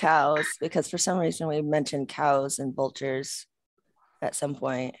at the cows because for some reason we mentioned cows and vultures at some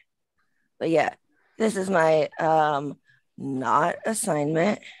point. But yeah, this is my not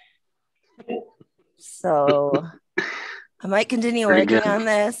assignment. So I might continue working on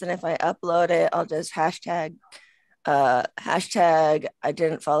this, and if I upload it, I'll just hashtag I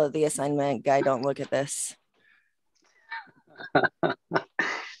didn't follow the assignment. Guy, don't look at this.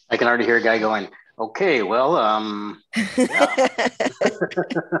 I can already hear a guy going, okay, well,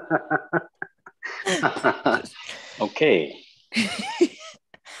 yeah. Okay.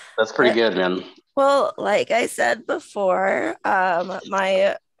 That's pretty good, man. Well, like I said before,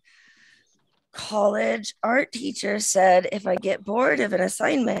 my college art teacher said if I get bored of an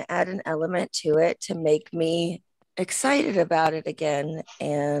assignment, add an element to it to make me excited about it again.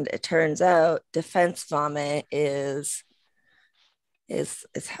 And it turns out defense vomit is the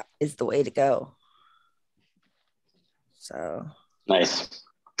way to go. So nice.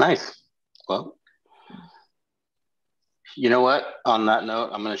 Well, you know what? On that note,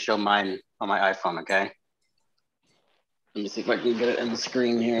 I'm going to show mine on my iPhone. Okay. Let me see if I can get it in the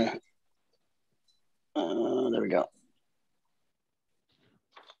screen here. There we go.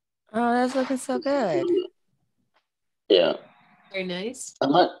 Oh, that's looking so good. Yeah. Very nice.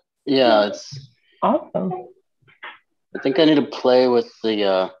 It's Awesome. I think I need to play with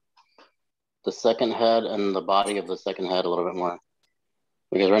the second head and the body of the second head a little bit more,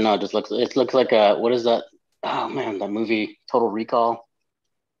 because right now it looks like what is that? Oh man, that movie Total Recall.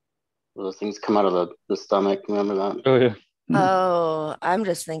 Where those things come out of the stomach. Remember that? Oh yeah. Oh, I'm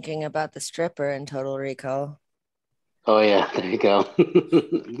just thinking about the stripper in Total Recall. Oh yeah, there you go.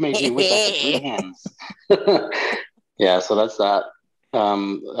 You made me wish I had 3 hands. Yeah, so that's that.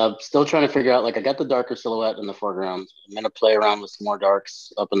 I'm still trying to figure out, like, I got the darker silhouette in the foreground. I'm gonna play around with some more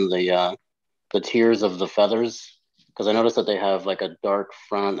darks up in the tiers of the feathers, because I noticed that they have like a dark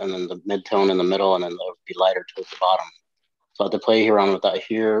front and then the mid-tone in the middle and then they'll be lighter towards the bottom. So I have to play around with that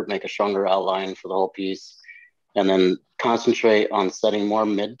here, make a stronger outline for the whole piece, and then concentrate on setting more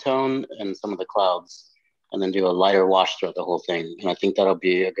mid-tone in some of the clouds, and then do a lighter wash throughout the whole thing. And I think that'll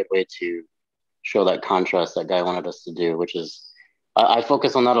be a good way to show that contrast that guy wanted us to do, which is I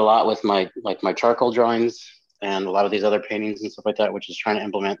focus on that a lot with my charcoal drawings and a lot of these other paintings and stuff like that, which is trying to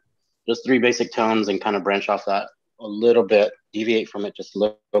implement just 3 basic tones and kind of branch off that a little bit, deviate from it just a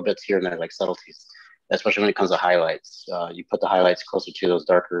little bits here and there, like subtleties, especially when it comes to highlights. You put the highlights closer to those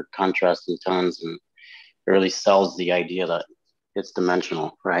darker contrasting tones, and it really sells the idea that it's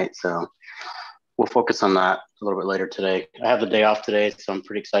dimensional, right? So we'll focus on that a little bit later today. I have the day off today, so I'm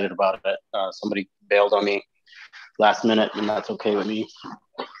pretty excited about it. Somebody bailed on me last minute, and that's okay with me.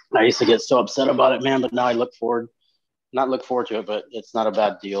 I used to get so upset about it, man, but now I not look forward to it, but it's not a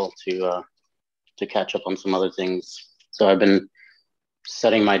bad deal to catch up on some other things. So I've been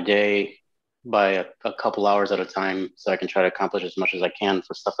setting my day by a couple hours at a time so I can try to accomplish as much as I can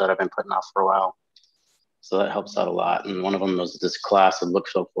for stuff that I've been putting off for a while. So that helps out a lot. And one of them was this class. I look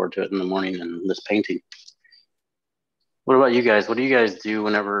so forward to it in the morning, and this painting. What about you guys? What do you guys do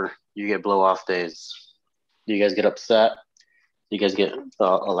whenever you get blow off days? Do you guys get upset? Do you guys get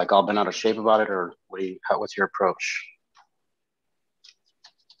like all bent out of shape about it, or what's your approach?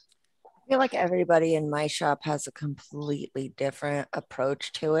 I feel like everybody in my shop has a completely different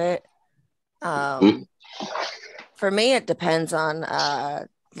approach to it. For me, it depends on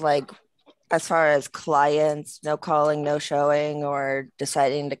like as far as clients, no calling, no showing, or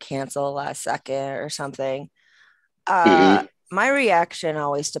deciding to cancel last second or something. My reaction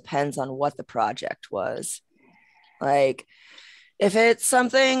always depends on what the project was. Like, if it's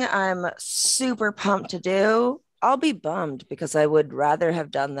something I'm super pumped to do, I'll be bummed because I would rather have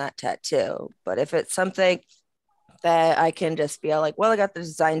done that tattoo. But if it's something that I can just be all like, well, I got the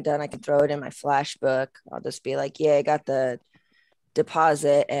design done, I can throw it in my flash book, I'll just be like, yeah, I got the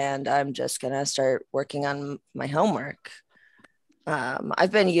deposit and I'm just going to start working on my homework.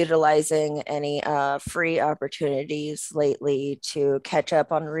 I've been utilizing any free opportunities lately to catch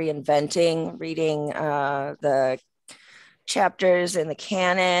up on Reinventing, reading the chapters in the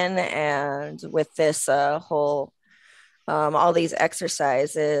canon, and with this whole all these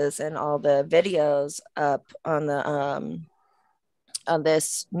exercises and all the videos up on the on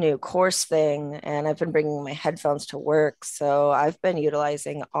this new course thing, and I've been bringing my headphones to work, so I've been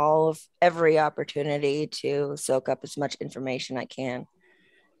utilizing every opportunity to soak up as much information I can,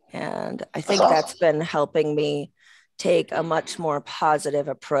 and I think that's been helping me take a much more positive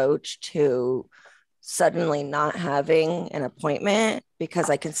approach to suddenly not having an appointment, because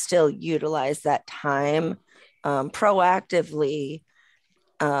I can still utilize that time proactively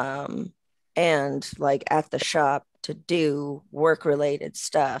and like at the shop to do work related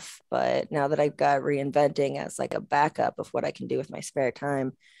stuff. But now that I've got Reinventing as like a backup of what I can do with my spare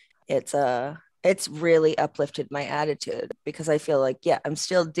time, it's really uplifted my attitude, because I feel like, yeah, I'm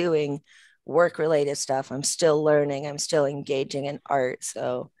still doing work related stuff. I'm still learning. I'm still engaging in art.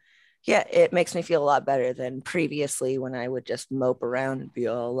 So yeah, it makes me feel a lot better than previously when I would just mope around and be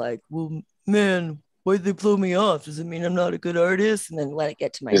all like, well, man, why'd they blow me off? Does it mean I'm not a good artist? And then let it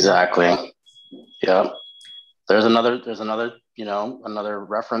get to my Exactly. Yeah. There's another, another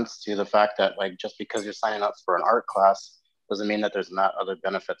reference to the fact that, like, just because you're signing up for an art class doesn't mean that there's not other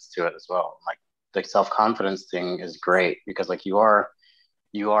benefits to it as well. Like, the self-confidence thing is great, because like you are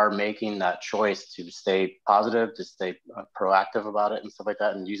making that choice to stay positive, to stay proactive about it and stuff like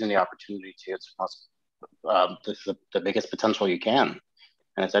that, and using the opportunity to its most the biggest potential you can.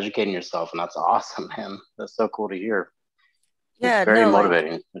 And it's educating yourself, and that's awesome, man. That's so cool to hear. Yeah, it's very no,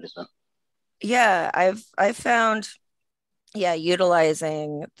 motivating. yeah, I've found, yeah,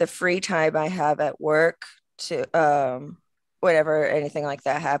 utilizing the free time I have at work to whenever anything like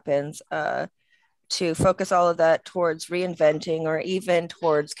that happens, to focus all of that towards Reinventing, or even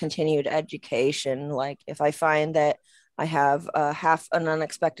towards continued education. Like, if I find that I have an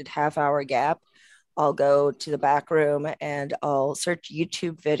unexpected half-hour gap, I'll go to the back room and I'll search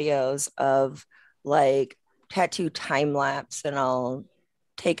YouTube videos of like tattoo time lapse, and I'll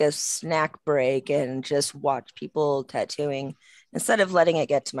take a snack break and just watch people tattooing instead of letting it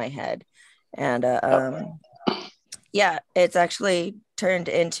get to my head. And yeah, it's actually turned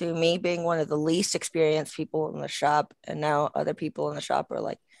into me being one of the least experienced people in the shop. And now other people in the shop are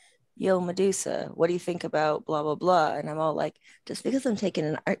like, yo, Medusa, what do you think about blah, blah, blah? And I'm all like, just because I'm taking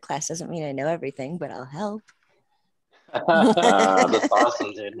an art class doesn't mean I know everything, but I'll help. That's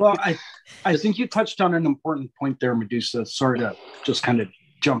awesome, dude. Well, I think you touched on an important point there, Medusa. Sorry to just kind of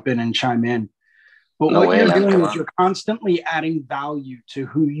jump in and chime in. But what you're doing is you're constantly adding value to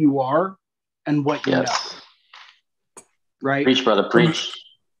who you are and what you know. Right? Preach, brother, preach.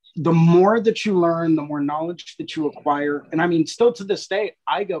 The more that you learn, the more knowledge that you acquire. And I mean, still to this day,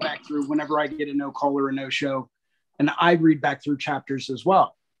 I go back through whenever I get a no call or a no show, and I read back through chapters as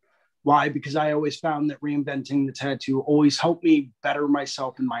well. Why? Because I always found that reinventing the tattoo always helped me better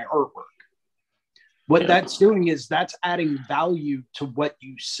myself in my artwork. What that's doing is that's adding value to what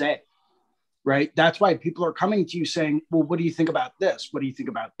you say, right? That's why people are coming to you saying, well, what do you think about this? What do you think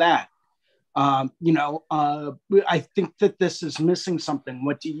about that? I think that this is missing something.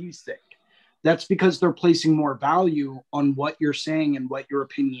 What do you think? That's because they're placing more value on what you're saying and what your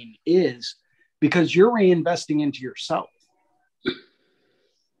opinion is, because you're reinvesting into yourself.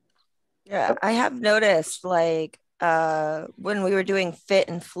 Yeah, I have noticed when we were doing fit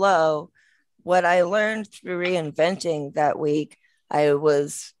and flow, what I learned through reinventing that week, I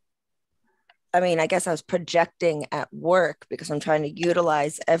guess I was projecting at work because I'm trying to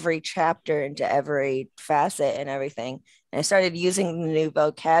utilize every chapter into every facet and everything. And I started using the new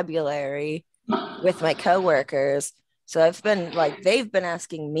vocabulary with my coworkers. So they've been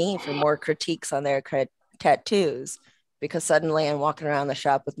asking me for more critiques on their tattoos, because suddenly I'm walking around the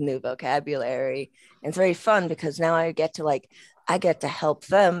shop with new vocabulary. And it's very fun because now I get to help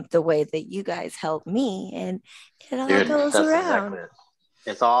them the way that you guys help me. And it all goes around. Exactly it.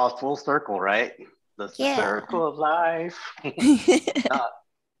 It's all full circle, right? The circle of life. It's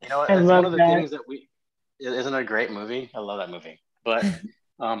one of the things that isn't it a great movie? I love that movie. But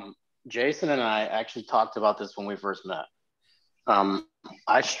Jason and I actually talked about this when we first met.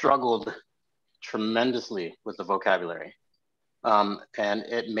 I struggled tremendously with the vocabulary. And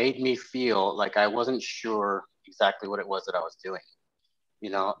it made me feel like I wasn't sure exactly what it was that I was doing.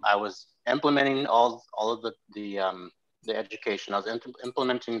 I was implementing all of the education. I was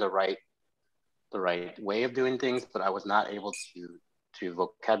implementing the right way of doing things, but I was not able to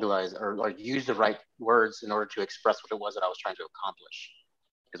vocabularize or use the right words in order to express what it was that I was trying to accomplish,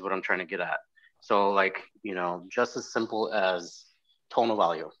 is what I'm trying to get at. So just as simple as tonal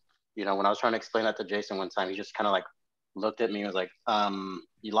value. When I was trying to explain that to Jason one time, he just kind of looked at me and was like,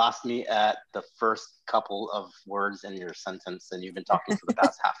 you lost me at the first couple of words in your sentence, and you've been talking for the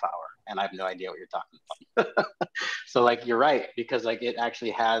past half hour, and I have no idea what you're talking about. So you're right, because it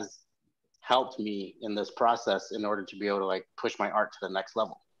actually has helped me in this process in order to be able to push my art to the next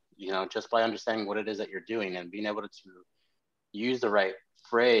level, just by understanding what it is that you're doing and being able to use the right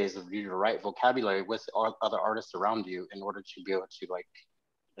phrase, use the right vocabulary with other artists around you in order to be able to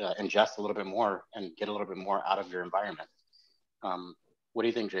ingest a little bit more and get a little bit more out of your environment. What do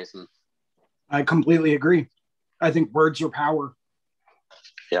you think, Jason? I completely agree. I think words are power.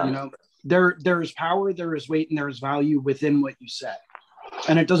 Yeah. There is power, there is weight, and there is value within what you say.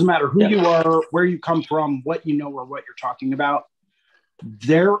 And it doesn't matter who you are, where you come from, what you know, or what you're talking about.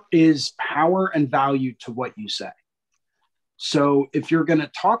 There is power and value to what you say. So if you're going to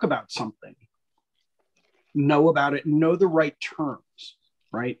talk about something, know about it, know the right terms,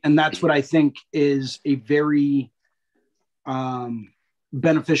 right? And that's what I think is a very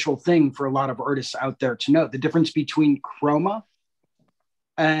beneficial thing for a lot of artists out there to know. The difference between chroma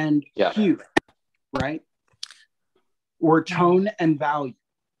and hue, right? Or tone and value,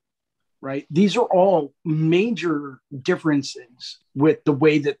 right? These are all major differences with the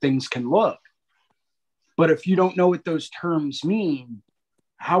way that things can look. But if you don't know what those terms mean,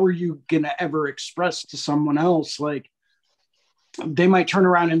 how are you going to ever express to someone else? They might turn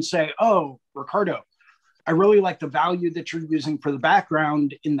around and say, oh, Ricardo, I really like the value that you're using for the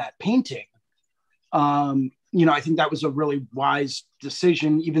background in that painting. I think that was a really wise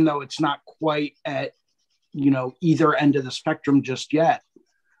decision, even though it's not quite at, either end of the spectrum just yet.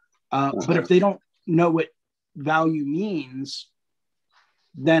 But if they don't know what value means,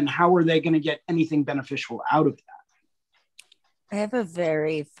 then how are they going to get anything beneficial out of that? I have a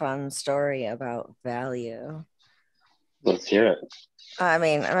very fun story about value. Let's hear it. I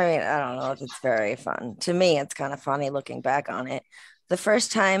mean, I don't know if it's very fun. To me, it's kind of funny looking back on it. The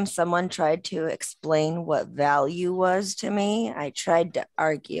first time someone tried to explain what value was to me, I tried to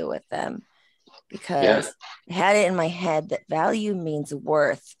argue with them because I had it in my head that value means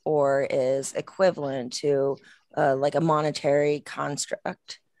worth or is equivalent to a monetary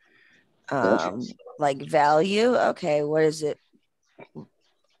construct. Value, okay, what is it?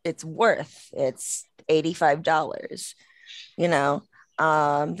 it's worth. It's $85, you know.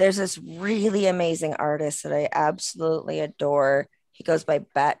 There's this really amazing artist that I absolutely adore. He goes by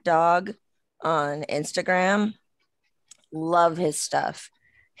Bat Dog on Instagram. Love his stuff.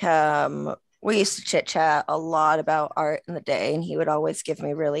 We used to chit chat a lot about art in the day, and he would always give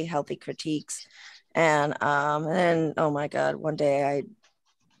me really healthy critiques. And then, oh my God, one day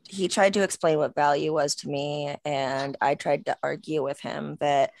he tried to explain what value was to me, and I tried to argue with him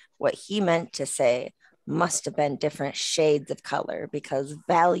that what he meant to say must have been different shades of color, because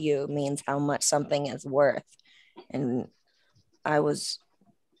value means how much something is worth. And I was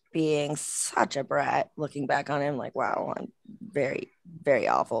being such a brat looking back on him, like, wow, I'm very, very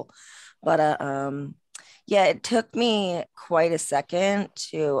awful. But yeah, it took me quite a second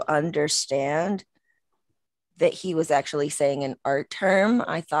to understand that he was actually saying an art term.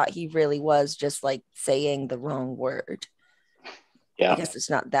 I thought he really was just like saying the wrong word. Yeah. I guess it's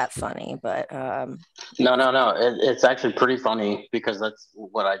not that funny, but no. It's actually pretty funny, because that's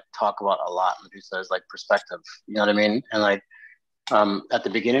what I talk about a lot. Medusa, is like perspective. You know what I mean? And like at the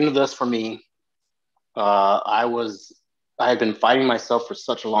beginning of this for me, I had been fighting myself for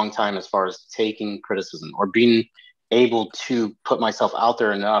such a long time as far as taking criticism or being able to put myself out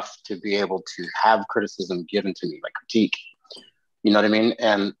there enough to be able to have criticism given to me, like critique. You know what I mean?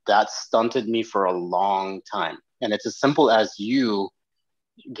 And that stunted me for a long time. And it's as simple as you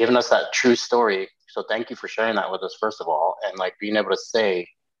giving us that true story. So thank you for sharing that with us, first of all, and like being able to say,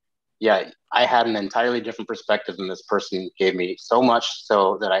 yeah, I had an entirely different perspective than this person gave me, so much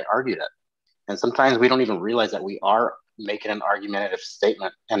so that I argued it. And sometimes we don't even realize that we are making an argumentative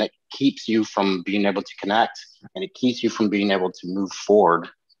statement, and it keeps you from being able to connect, and it keeps you from being able to move forward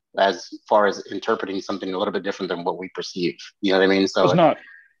as far as interpreting something a little bit different than what we perceive. You know what I mean? So Does not.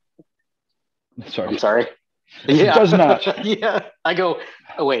 Sorry. I'm sorry. Yeah. It does not. Yeah. I go,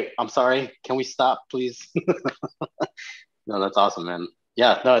 oh, wait, I'm sorry. Can we stop, please? No, that's awesome, man.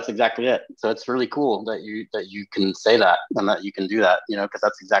 Yeah, no, it's exactly it. So it's really cool that you can say that and that you can do that, you know, because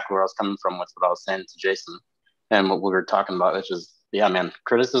that's exactly where I was coming from with what I was saying to Jason and what we were talking about, which is, yeah, man,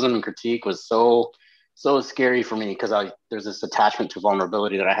 criticism and critique was so scary for me, because there's this attachment to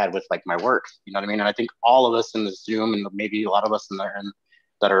vulnerability that I had with like my work, you know what I mean? And I think all of us in this Zoom, and maybe a lot of us in there and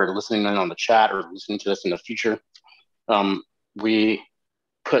that are listening in on the chat or listening to this in the future, we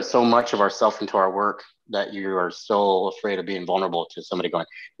put so much of ourselves into our work that you are so afraid of being vulnerable to somebody going,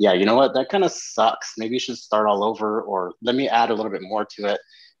 yeah, you know what, that kind of sucks. Maybe you should start all over, or let me add a little bit more to it.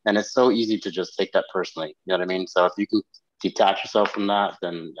 And it's so easy to just take that personally. You know what I mean? So if you can detach yourself from that,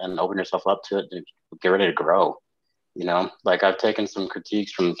 then and open yourself up to it, then get ready to grow. You know, like I've taken some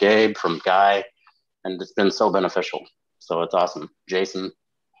critiques from Gabe, from Guy, and it's been so beneficial. So it's awesome. Jason,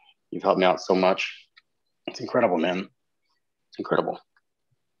 you've helped me out so much. It's incredible, man. It's incredible.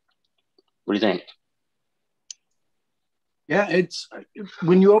 What do you think? Yeah, it's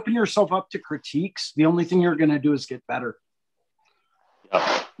when you open yourself up to critiques, the only thing you're going to do is get better.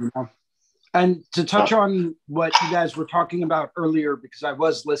 Yep. You know? And to touch on what you guys were talking about earlier, because I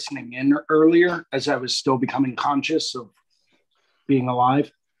was listening in earlier as I was still becoming conscious of being alive.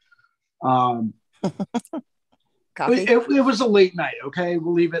 It was a late night, okay?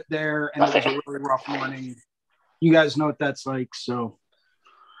 We'll leave it there. And it was a really rough morning. You guys know what that's like, so.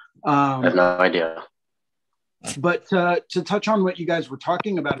 I have no idea. But to touch on what you guys were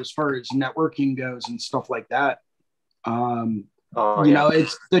talking about as far as networking goes and stuff like that, you know,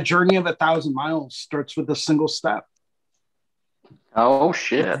 it's the journey of 1,000 miles starts with a single step. Oh,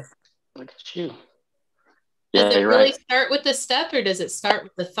 shit. Look at you. Yeah, does it really start with the step, or does it start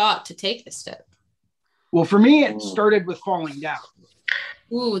with the thought to take the step? Well, for me, it started with falling down.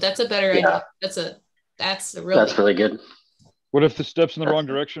 Ooh, that's a better idea. That's really good. What if the step's in the wrong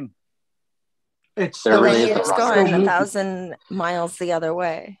direction? It's going 1,000 miles the other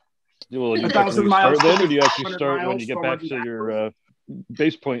way. Well, you 1,000 miles then, or do you actually start when you get back to your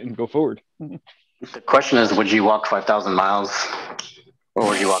base point and go forward? The question is, would you walk 5,000 miles, or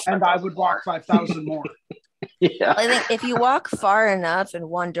would you walk? And I would walk 5,000 more. Yeah. I think if you walk far enough in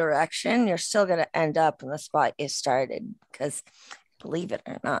one direction, you're still going to end up in the spot you started, because believe it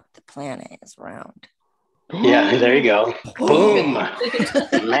or not, the planet is round. Yeah, there you go. Boom.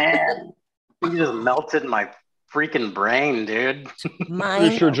 Man, you just melted my freaking brain, dude.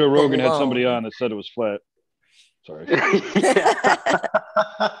 Pretty sure Joe Rogan had somebody on that said it was flat. Sorry.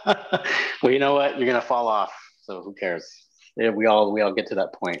 Well, you know what? You're gonna fall off, so who cares? Yeah, we all get to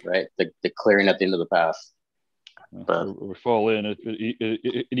that point, right? The clearing at the end of the path. But we fall in,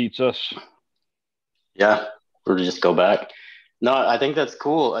 it eats us. Yeah, or to just go back. No, I think that's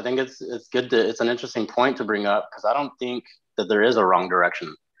cool. I think it's good it's an interesting point to bring up, because I don't think that there is a wrong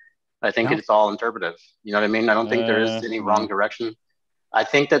direction. I think it's all interpretive. You know what I mean? I don't think there is any wrong direction. I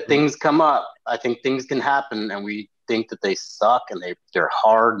think that things come up. I think things can happen, and we think that they suck and they're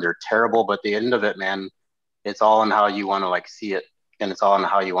hard, they're terrible. But at the end of it, man, it's all in how you want to like see it, and it's all in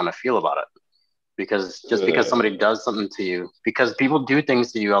how you want to feel about it. Because just because somebody does something to you, because people do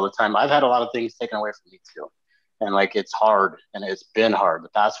things to you all the time. I've had a lot of things taken away from me too, and like it's hard, and it's been hard. The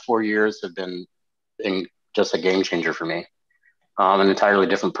past 4 years have been just a game changer for me. An entirely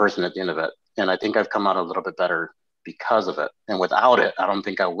different person at the end of it, and I think I've come out a little bit better because of it. And without it, I don't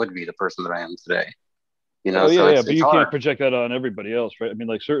think I would be the person that I am today. You know, but you can't project that on everybody else, right? I mean,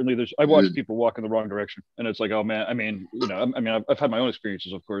 like certainly I watch people walk in the wrong direction, and it's like, oh man, I mean, you know, I've had my own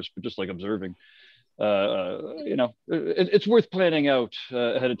experiences, of course, but just like observing, you know, it's worth planning out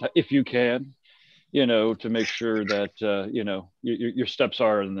ahead of time if you can, you know, to make sure that you know your steps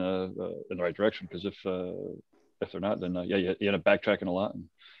are in the right direction. Because if they're not, then you end up backtracking a lot.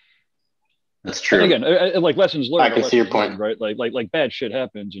 That's true. And again, like lessons learned. I can see your point, right? Like bad shit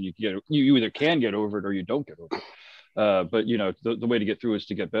happens, and you either can get over it or you don't get over it. But you know, the way to get through is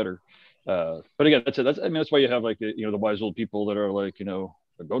to get better. But again, that's it. I mean, that's why you have like the wise old people that are like, you know,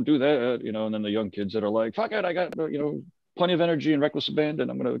 don't do that, you know, and then the young kids that are like, fuck it, I got, you know, plenty of energy and reckless abandon.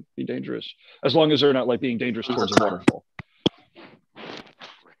 I'm going to be dangerous, as long as they're not like being dangerous towards a waterfall.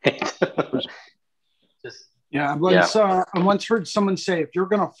 I once heard someone say, if you're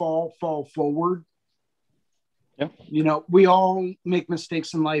going to fall forward. Yeah. You know, we all make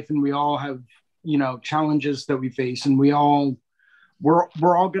mistakes in life, and we all have, you know, challenges that we face, and we're all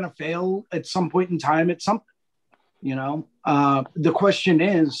going to fail at some point in time at something, you know. The question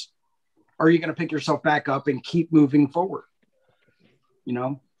is, are you going to pick yourself back up and keep moving forward? You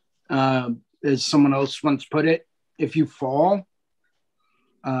know, as someone else once put it, if you fall,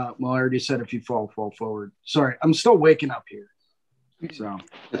 well, I already said if you fall forward. Sorry, I'm still waking up here. So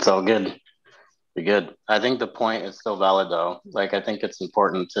it's all good. You're good. I think the point is still valid, though. Like, I think it's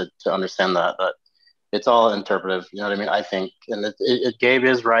important to understand that it's all interpretive. You know what I mean? I think, and Gabe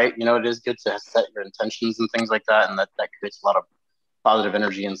is right. You know, it is good to set your intentions and things like that, and that creates a lot of positive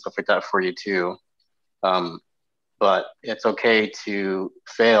energy and stuff like that for you too. But it's okay to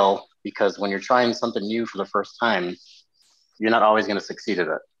fail, because when you're trying something new for the first time, you're not always going to succeed at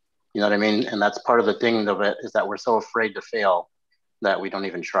it. You know what I mean? And that's part of the thing of it, is that we're so afraid to fail that we don't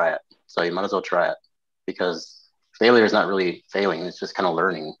even try it. So you might as well try it, because failure is not really failing. It's just kind of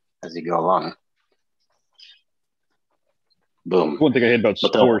learning as you go along. Boom. One thing I hate about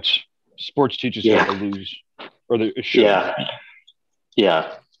sports teaches you how to lose, or they should.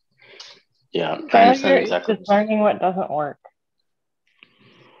 Yeah. Failure is just learning what doesn't work.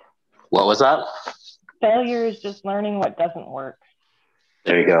 What was that? Failure is just learning what doesn't work.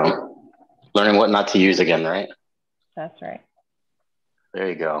 There you go. Learning what not to use again, right? That's right. There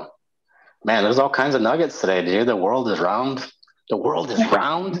you go. Man, there's all kinds of nuggets today, dude. The world is round. The world is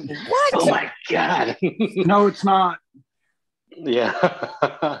round? What? Oh, my God. No, it's not. Yeah.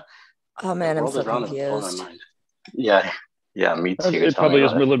 Oh, man, I'm so confused. Yeah, me too. It probably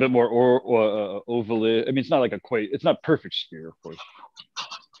is a little bit more ovally. I mean, it's not like it's not perfect sphere, of course.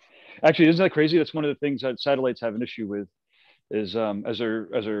 Actually, isn't that crazy? That's one of the things that satellites have an issue with, is as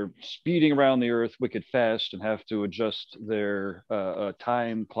they're speeding around the Earth wicked fast and have to adjust their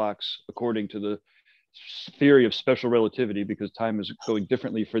time clocks according to the theory of special relativity, because time is going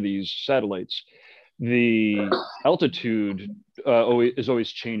differently for these satellites. The altitude is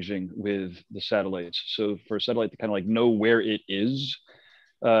always changing with the satellites. So for a satellite to kind of like know where it is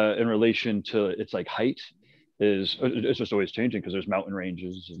in relation to its like height, it's just always changing, because there's mountain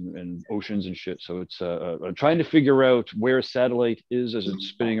ranges and oceans and shit. So it's trying to figure out where a satellite is as it's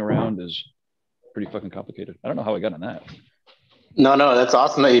spinning around is pretty fucking complicated. I don't know how I got on that. No, that's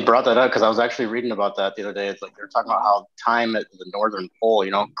awesome that you brought that up, because I was actually reading about that the other day. It's like they're talking about how time at the northern pole,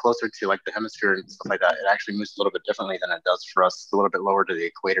 you know, closer to like the hemisphere and stuff like that, it actually moves a little bit differently than it does for us, a little bit lower to the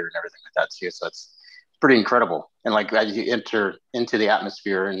equator and everything like that too. So it's pretty incredible. And like as you enter into the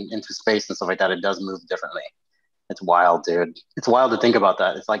atmosphere and into space and stuff like that, it does move differently. It's wild, dude. It's wild to think about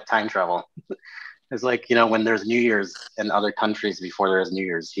that. It's like time travel. It's like, you know, when there's New Year's in other countries before there is New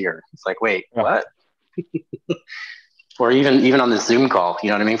Year's here. It's like, wait, what? Or even on the Zoom call, you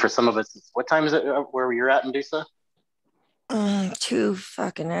know what I mean? For some of us, what time is it where you're at, Medusa? Too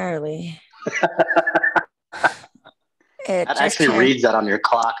fucking early. That actually reads that on your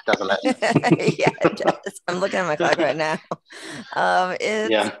clock, doesn't it? Yeah, it does. I'm looking at my clock right now.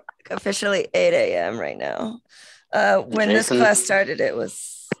 It's officially 8 a.m. right now. When this class started, it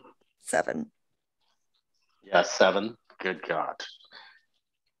was 7. Yeah, 7. Good God.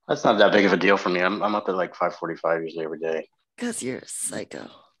 That's not that big of a deal for me. I'm up at like 5:45 usually every day. Because you're a psycho.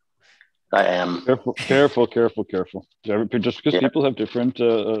 I am. Careful. Just because people have different,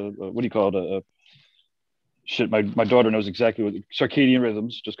 what do you call it? Shit, my daughter knows exactly what circadian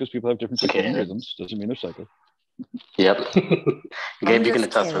rhythms. Just because people have different circadian rhythms doesn't mean they're psycho. Yep. Gabe, you can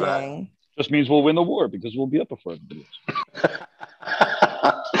attest for that. Just means we'll win the war because we'll be up before everybody else.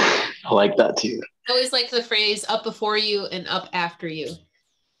 I like that too. I always like the phrase "up before you" and "up after you."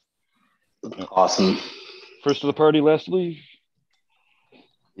 Awesome. First to the party, last to leave.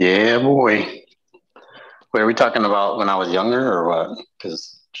 Yeah, boy. Wait, are we talking about when I was younger or what?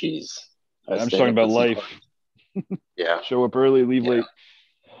 Because, geez. I'm just talking about life. Yeah. Show up early, leave late,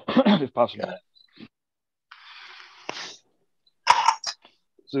 if possible. Yeah.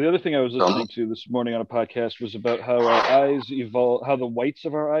 So the other thing I was listening to this morning on a podcast was about how our eyes evolve, how the whites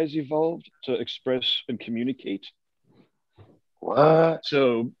of our eyes evolved to express and communicate. What?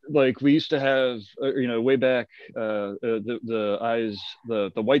 So, like, we used to have, way back, the eyes,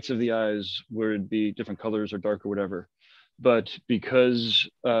 the whites of the eyes would be different colors or dark or whatever. But because,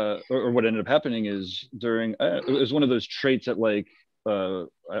 or what ended up happening is during, it was one of those traits that, like,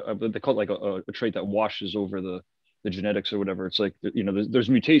 they call it like a trait that washes over the genetics or whatever. It's like, there's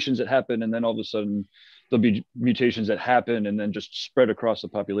mutations that happen, and then all of a sudden there'll be mutations that happen and then just spread across the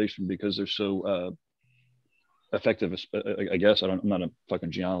population because they're so effective, I guess. I'm not a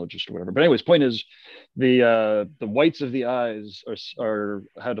fucking geologist or whatever. But anyways, point is, the whites of the eyes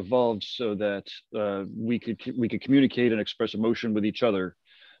had evolved so that we could communicate and express emotion with each other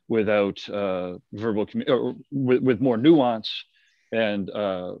without verbal or with more nuance and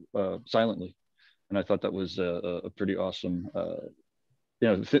silently. And I thought that was a pretty awesome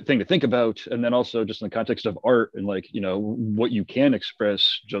thing to think about. And then also just in the context of art and what you can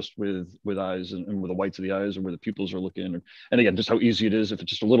express just with eyes and with the whites of the eyes or where the pupils are looking. And again, just how easy it is if it's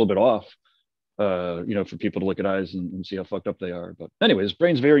just a little bit off, for people to look at eyes and see how fucked up they are. But anyways,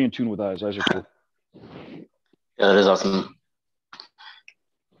 brain's very in tune with eyes. Eyes are cool. Yeah, that is awesome.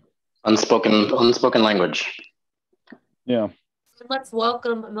 Unspoken language. Yeah. Let's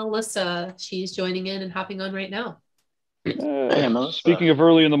welcome Melissa. She's joining in and hopping on right now. Hey, Melissa. Speaking of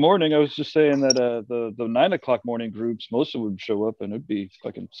early in the morning, I was just saying that the 9 o'clock morning groups, Melissa would show up and it'd be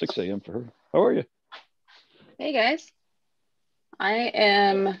fucking 6 a.m. for her. How are you? Hey guys.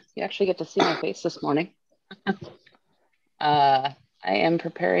 You actually get to see my face this morning. I am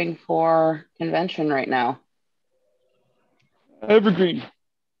preparing for convention right now. Evergreen.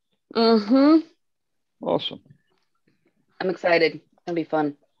 Mm-hmm. Awesome. I'm excited. It's gonna be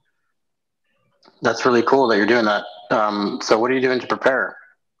fun. That's really cool that you're doing that. So what are you doing to prepare?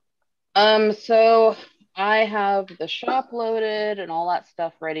 So I have the shop loaded and all that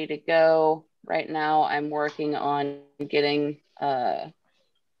stuff ready to go. Right now I'm working on getting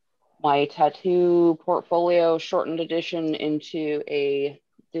my tattoo portfolio shortened edition into a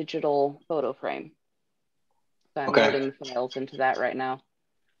digital photo frame. So I'm loading files into that right now.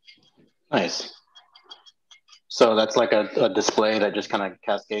 Nice. So that's like a display that just kind of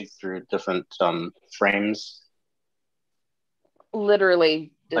cascades through different frames.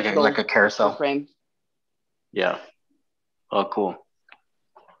 Literally digital, like a carousel frame. Yeah. Oh, cool.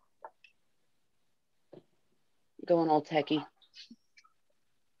 Going all techie.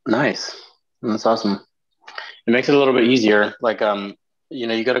 Nice. That's awesome. It makes it a little bit easier. Like,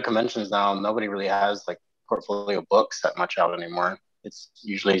 you go to conventions now, nobody really has like portfolio books that much out anymore. It's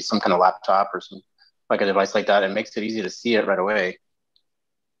usually some kind of laptop or some like a device like that. It makes it easy to see it right away.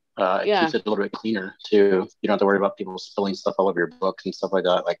 It keeps it a little bit cleaner too. You don't have to worry about people spilling stuff all over your books and stuff like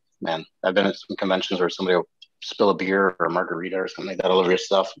that. Like, man, I've been at some conventions where somebody will spill a beer or a margarita or something like that all over your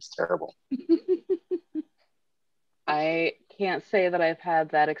stuff. It's terrible. I can't say that I've had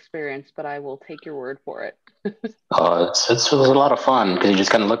that experience, but I will take your word for it. It's a lot of fun because you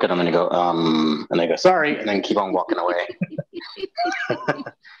just kind of look at them and you go, and they go, sorry, and then keep on walking away.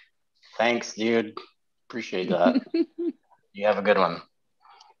 Thanks, dude. Appreciate that. You have a good one.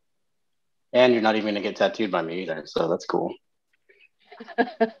 And you're not even going to get tattooed by me either, so that's cool.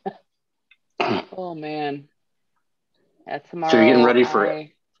 Oh, man. Yeah, tomorrow. So you're getting ready for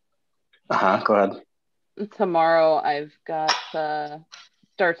it. Go ahead. Tomorrow I've got,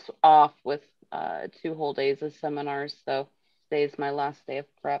 starts off with 2 whole days of seminars, so today's my last day of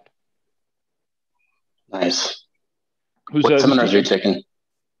prep. Nice. What seminars are you taking?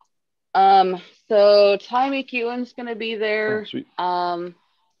 So Ty McEwen's gonna be there. Oh, sweet. Oh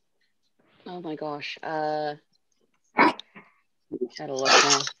my gosh. Gotta look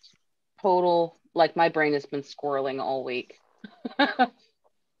now. Total, like my brain has been squirreling all week. Let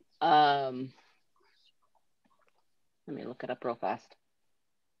me look it up real fast.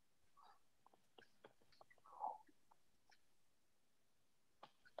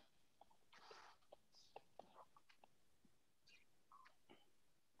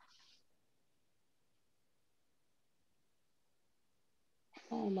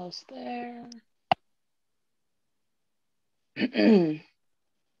 Almost there.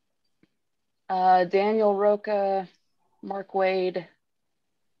 Daniel Roca, Mark Wade,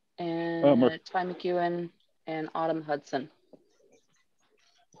 and Ty McEwen, and Autumn Hudson.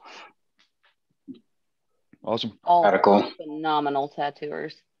 Awesome. All Radical. phenomenal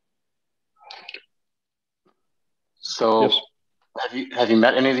tattooers. So Yes. have you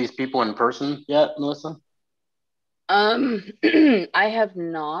met any of these people in person yet, Melissa? I have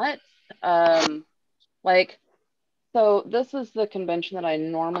not. So this is the convention that I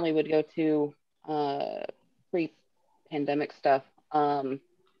normally would go to pre-pandemic stuff. So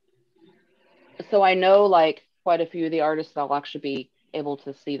I know like quite a few of the artists. I'll actually be able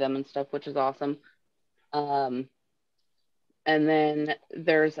to see them and stuff, which is awesome. And then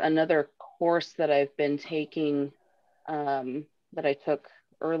there's another course that I've been taking that I took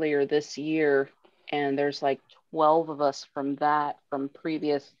earlier this year, and there's like 12 of us from the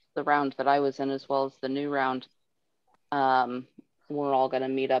round that I was in, as well as the new round. We're all going to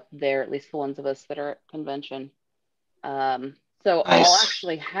meet up there, at least the ones of us that are at convention. So Nice. I'll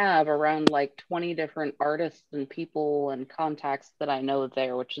actually have around like 20 different artists and people and contacts that I know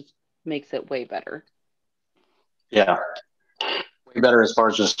there, which makes it way better. Yeah. Way better as far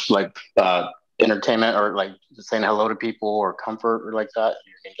as just like entertainment or like saying hello to people or comfort or like that.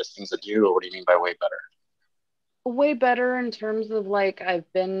 You mean just things to do, or what do you mean by way better? Way better in terms of like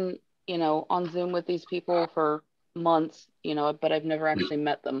I've been, on Zoom with these people for months, but I've never actually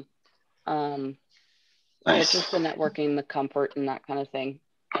met them. Nice. But just the networking, the comfort, and that kind of thing.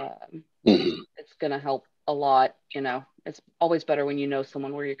 It's gonna help a lot. It's always better when you know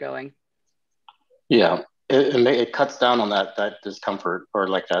someone where you're going. Yeah, it cuts down on that discomfort or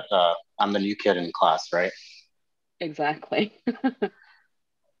like that. I'm the new kid in class, right? Exactly.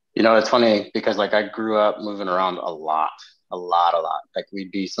 It's funny because like I grew up moving around a lot. Like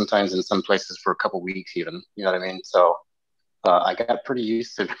we'd be sometimes in some places for a couple weeks even. You know what I mean? So I got pretty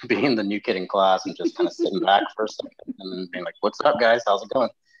used to being the new kid in class and just kind of sitting back for a second and then being like, "What's up, guys? How's it going?"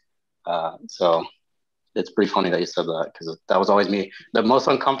 So it's pretty funny that you said that because that was always me. The most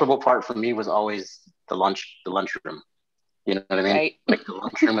uncomfortable part for me was always the lunchroom. You know what I mean? Right. Like the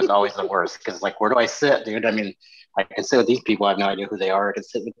lunchroom is always the worst because like, where do I sit, dude? I mean, I can sit with these people. I have no idea who they are. I can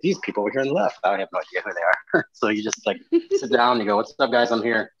sit with these people over here on the left. I have no idea who they are. So you just like sit down and you go, "What's up, guys? I'm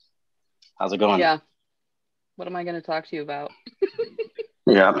here. How's it going?" Yeah. What am I going to talk to you about?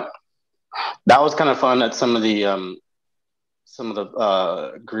 Yeah. That was kind of fun at some of the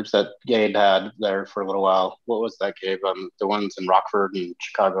groups that Gabe had there for a little while. What was that, Gabe? The ones in Rockford and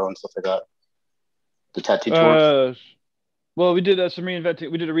Chicago and stuff like that. The tattoo tour. Well, we did some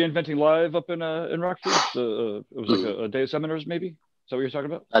reinventing. We did a reinventing live up in Rockford. It was like a day of seminars, maybe. Is that what you're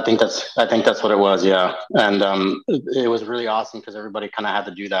talking about? I think that's what it was. Yeah, and it was really awesome because everybody kind of had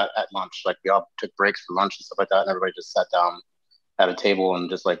to do that at lunch. Like we all took breaks for lunch and stuff like that, and everybody just sat down at a table and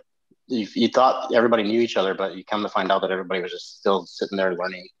just like you thought everybody knew each other, but you come to find out that everybody was just still sitting there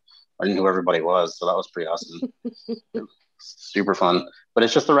learning who everybody was. So that was pretty awesome. Super fun, but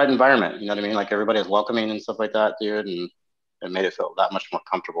it's just the right environment. You know what I mean? Like everybody is welcoming and stuff like that, dude, and it made it feel that much more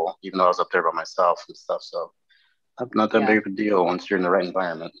comfortable, even though I was up there by myself and stuff. So not that big of a deal once you're in the right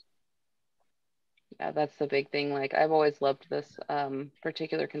environment. Yeah, that's the big thing. Like I've always loved this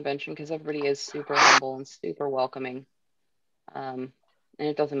particular convention because everybody is super humble and super welcoming. And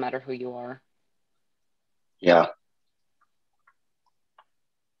it doesn't matter who you are. Yeah.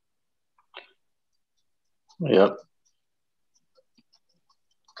 Yep.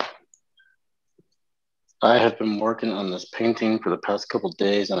 I have been working on this painting for the past couple of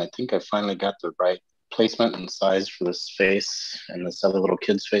days, and I think I finally got the right placement and size for this face and this other little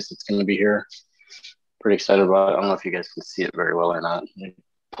kid's face that's going to be here. Pretty excited about it. I don't know if you guys can see it very well or not. Let me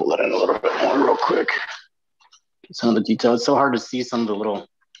pull that in a little bit more real quick. Some of the details. It's so hard to see some of the little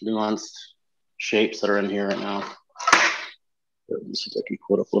nuanced shapes that are in here right now. Let me see if I can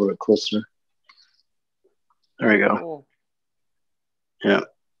pull it up a little bit closer. There we go. Cool. Yeah.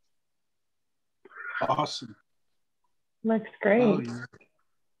 Awesome. Looks great. Oh, yeah.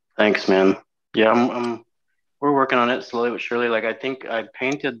 Thanks, man. Yeah, we're working on it slowly but surely. Like I think I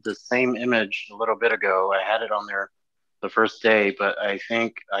painted the same image a little bit ago. I had it on there the first day, but I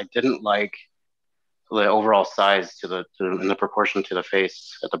think I didn't like the overall size in the proportion to the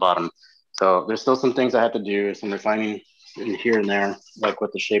face at the bottom. So there's still some things I have to do, some refining in here and there, like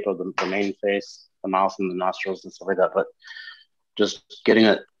with the shape of the main face, the mouth and the nostrils and stuff like that. But just getting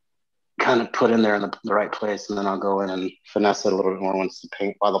it kind of put in there in the right place, and then I'll go in and finesse it a little bit more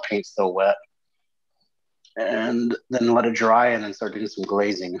while the paint's still wet, and then let it dry and then start doing some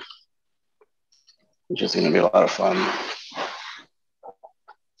glazing, which is going to be a lot of fun.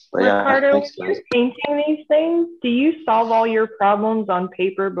 But yeah, Ricardo, when thanks, you're guys. painting these things, do you solve all your problems on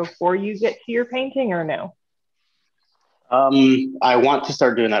paper before you get to your painting, or no? I want to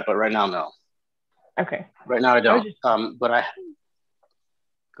start doing that, but right now, no. Okay. Right now, I don't. But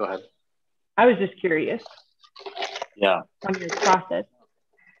go ahead. I was just curious. Yeah. On your process.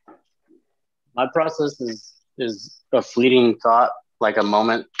 My process is a fleeting thought, like a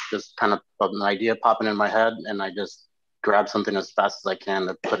moment, just kind of an idea popping in my head, and I just grab something as fast as I can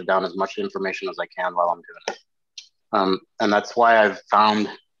to put it down as much information as I can while I'm doing it. And that's why I've found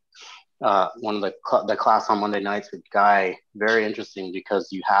one of the class on Monday nights with Guy very interesting, because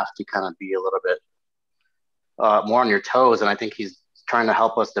you have to kind of be a little bit more on your toes, and I think he's trying to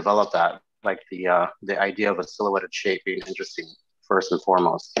help us develop that, like the idea of a silhouetted shape being interesting first and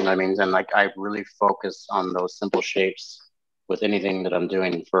foremost. You know what I mean? And like I really focus on those simple shapes with anything that I'm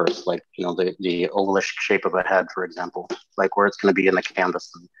doing first, like, you know, the ovalish shape of a head, for example, like where it's going to be in the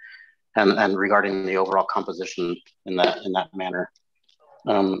canvas, and regarding the overall composition in that manner.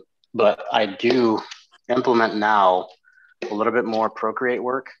 But I do implement now a little bit more Procreate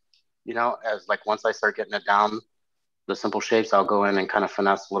work, you know, as like once I start getting it down, the simple shapes, I'll go in and kind of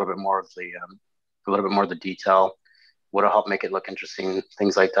finesse a little bit more of the detail, what'll help make it look interesting,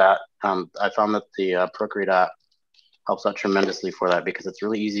 things like that. I found that the Procreate app helps out tremendously for that, because it's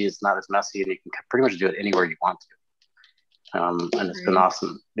really easy, it's not as messy, and you can pretty much do it anywhere you want to. And it's been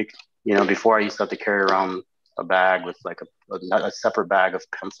awesome. You know, before I used to have to carry around a bag with like a separate bag of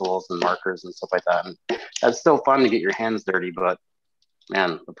pencils and markers and stuff like that. And that's still fun to get your hands dirty, but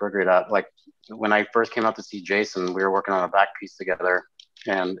man, the Procreate app, like when I first came out to see Jason, we were working on a back piece together,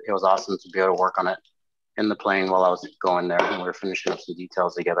 and it was awesome to be able to work on it in the plane while I was going there, and we were finishing up some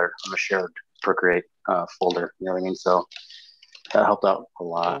details together on a shared Procreate folder. You know what I mean? So that helped out a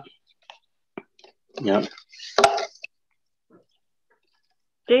lot. Yeah.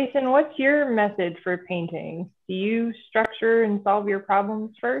 Jason, what's your method for painting? Do you structure and solve your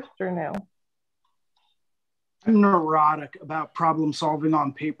problems first, or no? I'm neurotic about problem solving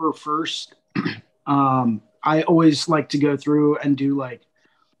on paper first. I always like to go through and do like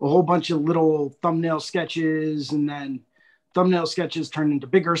a whole bunch of little thumbnail sketches, and then thumbnail sketches turn into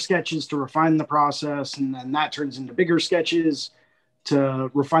bigger sketches to refine the process, and then that turns into bigger sketches to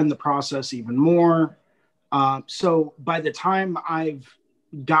refine the process even more. So by the time I've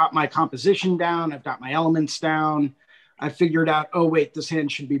got my composition down, I've got my elements down, I figured out, oh wait, this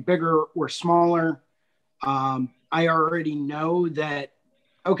hand should be bigger or smaller. I already know that,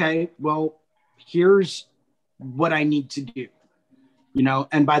 okay, well, here's what I need to do, you know,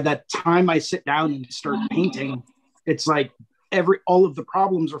 and by that time I sit down and start painting, it's like all of the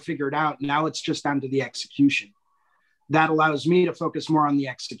problems are figured out. Now it's just down to the execution. That allows me to focus more on the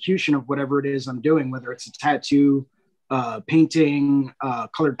execution of whatever it is I'm doing, whether it's a tattoo, painting,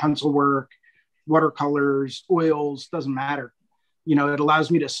 colored pencil work, watercolors, oils, doesn't matter. You know, it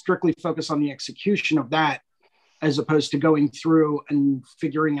allows me to strictly focus on the execution of that, as opposed to going through and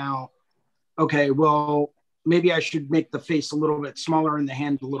figuring out, okay, well, maybe I should make the face a little bit smaller and the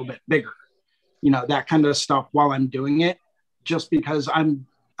hand a little bit bigger. You know, that kind of stuff while I'm doing it, just because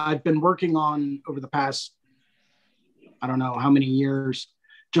I've been working on over the past, I don't know how many years,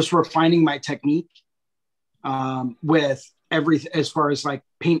 just refining my technique with everything as far as like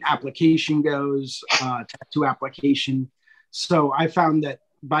paint application goes, tattoo application. So I found that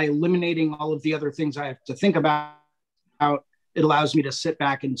by eliminating all of the other things I have to think about, it allows me to sit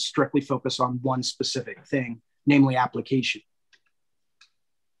back and strictly focus on one specific thing, namely application.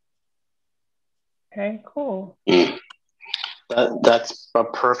 Okay, cool. That's a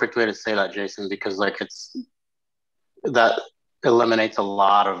perfect way to say that, Jason, because like that eliminates a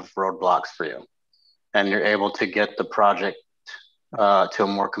lot of roadblocks for you, and you're able to get the project to a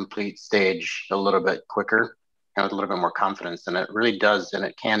more complete stage a little bit quicker and with a little bit more confidence. And it really does, and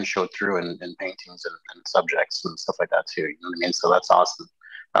it can show through in paintings and subjects and stuff like that too. You know what I mean? So that's awesome.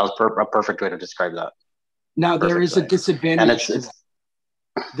 That was a perfect way to describe that. Now there is a disadvantage. And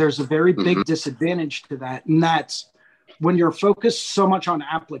there's a very big disadvantage to that, and that's when you're focused so much on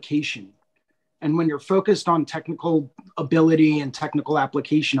application, and when you're focused on technical ability and technical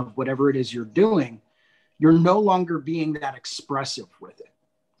application of whatever it is you're doing, you're no longer being that expressive with it,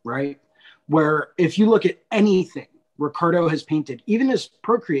 right? Where if you look at anything Ricardo has painted, even his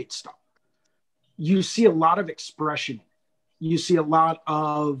Procreate stuff, you see a lot of expression. You see a lot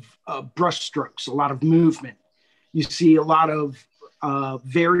of brush strokes, a lot of movement. You see a lot of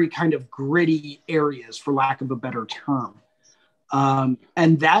very kind of gritty areas, for lack of a better term.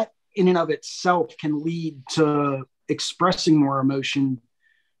 And that in and of itself can lead to expressing more emotion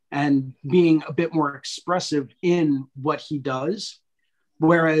and being a bit more expressive in what he does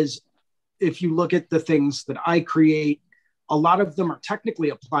Whereas if you look at the things that I create, a lot of them are technically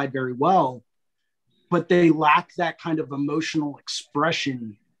applied very well, but they lack that kind of emotional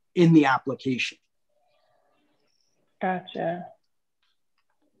expression in the application. Gotcha.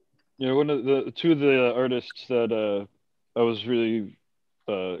 You know, one of the two of the artists that I was really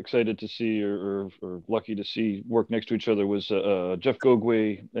excited to see or lucky to see work next to each other was Jeff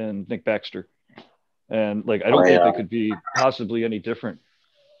Gogwe and Nick Baxter. And like, I don't think they could be possibly any different.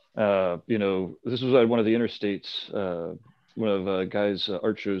 You know, this was at one of the interstates, one of guys'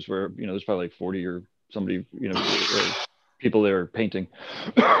 art shows where, you know, there's probably like 40 or somebody, you know, people there painting.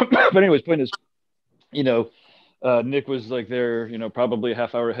 But anyways, point is, you know, Nick was like there, you know, probably a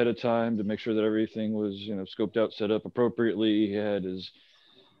half hour ahead of time to make sure that everything was, you know, scoped out, set up appropriately. He had his,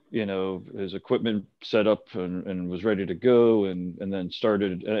 you know, his equipment set up and was ready to go, and then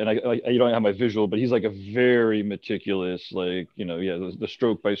started. And I you don't have my visual, but he's like a very meticulous, like, you know, yeah, the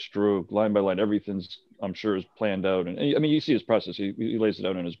stroke by stroke, line by line, everything's, I'm sure, is planned out. And I mean, you see his process. He lays it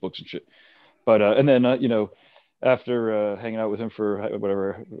out in his books and shit. But and then you know, after hanging out with him for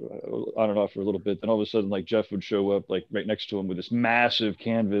whatever, on and off for a little bit, then all of a sudden, like, Jeff would show up like right next to him with this massive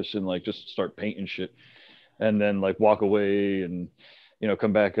canvas and like just start painting shit, and then like walk away and, you know,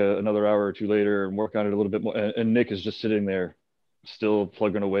 come back another hour or two later and work on it a little bit more. And Nick is just sitting there still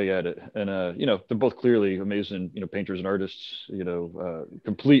plugging away at it. And, you know, they're both clearly amazing, you know, painters and artists, you know,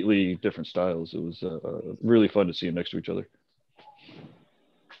 completely different styles. It was really fun to see them next to each other.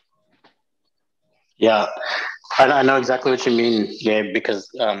 Yeah, I know exactly what you mean, Gabe, because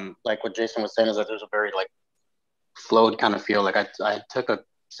like what Jason was saying is that there's a very like flowed kind of feel. Like I took a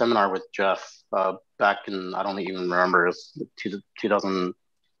seminar with Jeff back in, I don't even remember, it was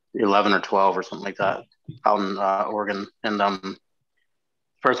 2011 or 12 or something like that, out in Oregon. And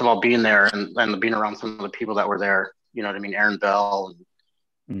first of all, being there and being around some of the people that were there, you know what I mean, Aaron Bell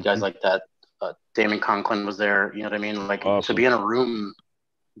and guys like that, Damon Conklin was there, you know what I mean, like awesome. To be in a room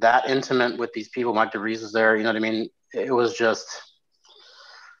that intimate with these people, Mike DeVries was there, you know what I mean, it was just,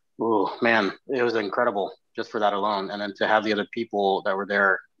 oh man, it was incredible just for that alone. And then to have the other people that were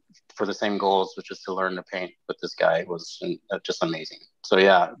there for the same goals, which is to learn to paint with this guy, was just amazing. So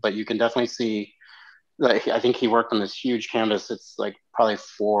yeah, but you can definitely see, like, I think he worked on this huge canvas. It's like probably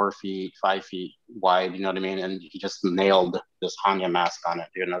 4 feet, 5 feet wide, you know what I mean? And he just nailed this Hanya mask on it,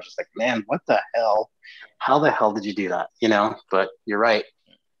 dude. And I was just like, man, what the hell? How the hell did you do that? You know, but you're right.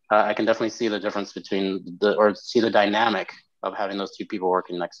 I can definitely see the difference between or see the dynamic of having those two people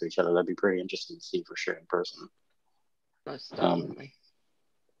working next to each other. That'd be pretty interesting to see for sure in person. Most definitely.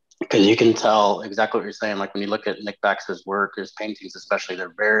 Because you can tell exactly what you're saying. Like when you look at Nick Baxter's work, his paintings especially,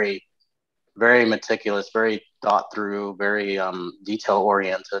 they're very, very meticulous, very thought through, very detail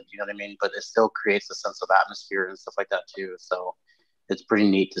oriented, you know what I mean? But it still creates a sense of atmosphere and stuff like that too. So it's pretty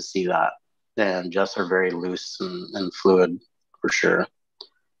neat to see that. And Jeffs are very loose and fluid for sure,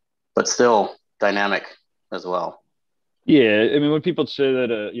 but still dynamic as well. Yeah, I mean, when people say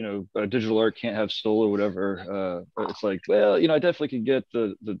that, you know, digital art can't have soul or whatever, it's like, well, you know, I definitely can get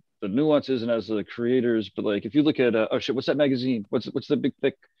the nuances and as the creators, but like, if you look at, oh shit, what's that magazine? What's the big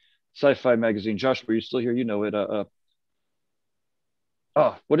thick sci-fi magazine? Josh, were you still here? You know it.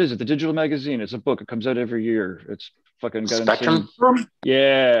 Oh, what is it? The digital magazine. It's a book. It comes out every year. It's fucking got Spectrum. Insane...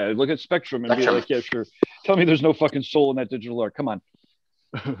 Yeah, look at Spectrum and be like, yeah, sure. Tell me there's no fucking soul in that digital art. Come on.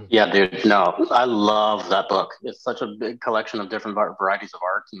 Yeah, dude. No, I love that book. It's such a big collection of different varieties of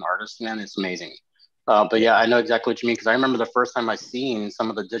art and artists, man. It's amazing. But yeah, I know exactly what you mean, because I remember the first time I seen some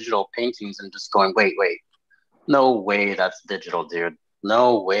of the digital paintings and just going, wait, no way that's digital, dude.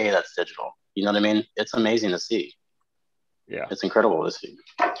 No way that's digital. You know what I mean? It's amazing to see. Yeah. It's incredible to see.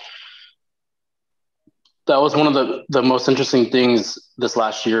 That was one of the most interesting things this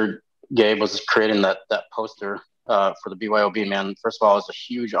last year, Gabe, was creating that poster for the BYOB, man. First of all, it was a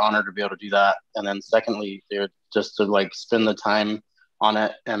huge honor to be able to do that. And then secondly, dude, just to like spend the time on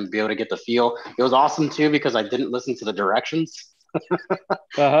it and be able to get the feel. It was awesome too, because I didn't listen to the directions.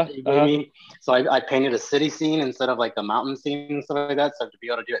 So I painted a city scene instead of like the mountain scene and stuff like that. So to be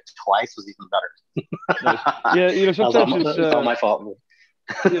able to do it twice was even better. Nice. Yeah, you know, sometimes it's all my fault.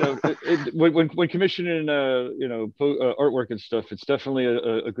 You know, when commissioning, you know, artwork and stuff, it's definitely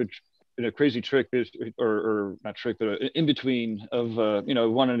a good, you know, crazy trick, or not trick, but in between of, you know,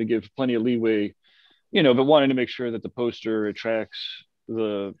 wanting to give plenty of leeway, you know, but wanting to make sure that the poster attracts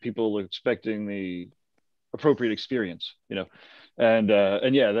the people expecting the appropriate experience, you know. And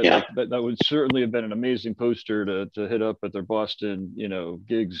yeah, that would certainly have been an amazing poster to hit up at their Boston, you know,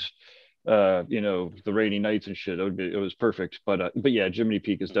 gigs, you know, the rainy nights and shit. It was perfect. But yeah, Jiminy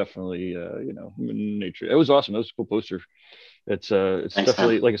Peak is definitely, you know, nature. It was awesome. That was a cool poster. It's Thanks,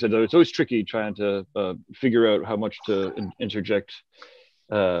 definitely, man. like I said, it's always tricky trying to figure out how much to interject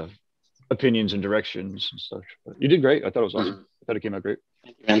opinions and directions and such. But you did great. I thought it was awesome. I thought it came out great.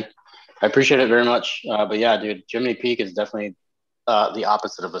 Thank you, man. I appreciate it very much. But yeah, dude, Jiminy Peak is definitely the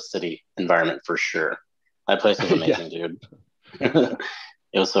opposite of a city environment for sure. That place was amazing, dude.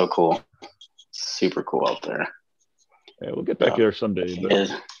 It was so cool. Super cool out there. Yeah, we'll get back there someday. But...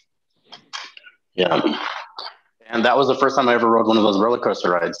 Yeah. And that was the first time I ever rode one of those roller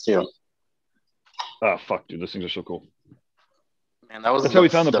coaster rides too. Oh fuck, dude, those things are so cool. Man, that was That's how we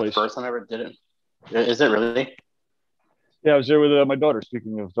found the place. First time I ever did it. Is it really? Yeah, I was there with my daughter.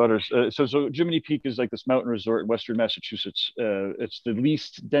 Speaking of daughters, so Jiminy Peak is like this mountain resort in Western Massachusetts. It's the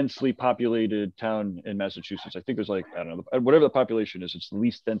least densely populated town in Massachusetts. I think there's like, I don't know, whatever the population is, it's the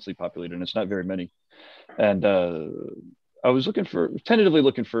least densely populated, and it's not very many. And I was tentatively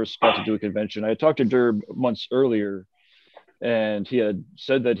looking for a spot to do a convention. I had talked to Derb months earlier, and he had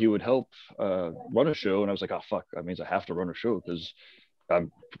said that he would help run a show. And I was like, oh fuck, that means I have to run a show because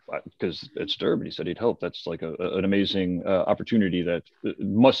it's Derb, and he said he'd help. That's like an amazing opportunity that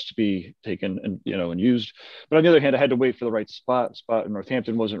must be taken and and used. But on the other hand, I had to wait for the right spot. Spot in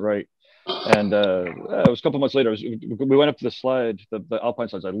Northampton wasn't right, and it was a couple months later. We went up to the slide, the Alpine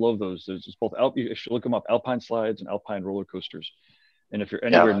slides. I love those. There's both you should look them up: Alpine slides and Alpine roller coasters. And if you're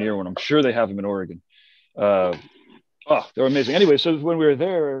anywhere near one, I'm sure they have them in Oregon. They're amazing. Anyway, so when we were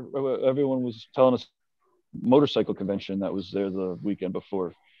there, everyone was telling us motorcycle convention that was there the weekend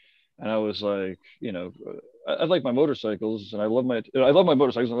before, and I was like, I like my motorcycles and I love my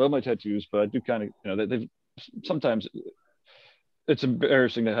motorcycles and I love my tattoos, but I do kind of they've sometimes it's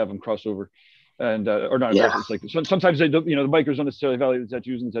embarrassing to have them cross over, and or not embarrassing. It's like sometimes they don't, the bikers don't necessarily value the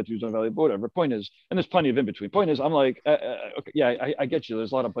tattoos and the tattoos don't value, but whatever. Point is, and there's plenty of in between. Point is, I'm like, okay, yeah, I get you.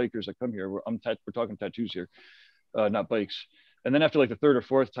 There's a lot of bikers that come here. We're talking tattoos here, not bikes. And then after like the third or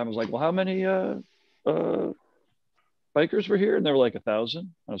fourth time, I was like, well, how many bikers were here? And they were like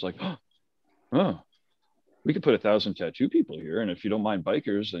 1,000. I was like, oh, we could put 1,000 tattoo people here, and if you don't mind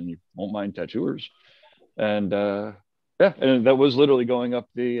bikers, then you won't mind tattooers. And and that was literally going up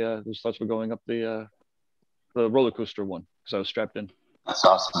those thoughts were going up the roller coaster one because I was strapped in. That's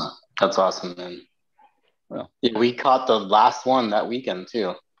awesome, man. Well, yeah, we caught the last one that weekend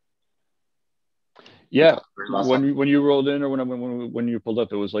too. Yeah, when you rolled in or when you pulled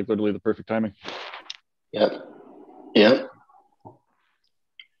up, it was like literally the perfect timing. Yep.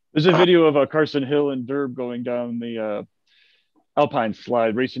 There's a video of Carson Hill and Derb going down the Alpine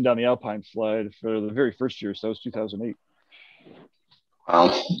slide, racing down the Alpine slide for the very first year. So that was 2008.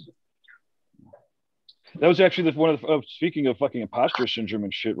 Wow. That was actually speaking of fucking imposter syndrome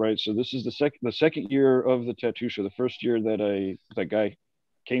and shit, right? So this is the second year of the tattoo show. The first year that guy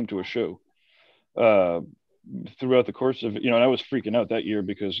came to a show. Throughout the course of and I was freaking out that year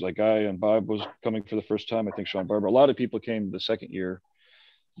because like Guy and Bob was coming for the first time. I think Sean Barber, a lot of people came the second year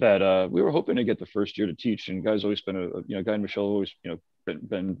that we were hoping to get the first year to teach, and Guy's always been Guy and Michelle always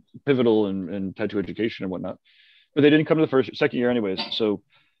been pivotal in tattoo education and whatnot, but they didn't come to the second year anyways. So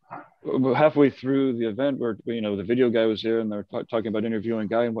halfway through the event where the video guy was there and they're talking about interviewing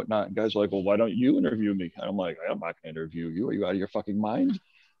Guy and whatnot, and Guy's like, well, why don't you interview me? And I'm like, I'm not gonna interview you. Are you out of your fucking mind?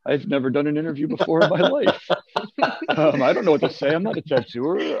 I've never done an interview before in my life. I don't know what to say. I'm not a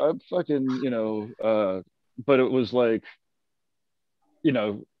tattooer. I'm fucking, but it was like, he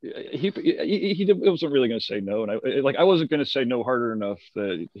wasn't really going to say no. And I wasn't going to say no harder enough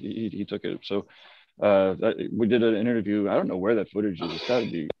that he took it. So we did an interview. I don't know where that footage is. It's got to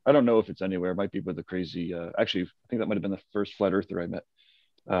be, I don't know if it's anywhere. It might be with the crazy, actually, I think that might've been the first flat earther I met.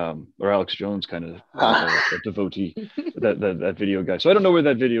 Or Alex Jones, kind of a devotee, that video guy. So I don't know where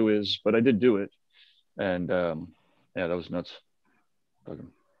that video is, but I did do it, and that was nuts.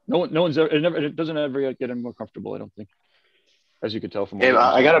 No one's ever. It doesn't ever get any more comfortable. I don't think, as you could tell from. Hey,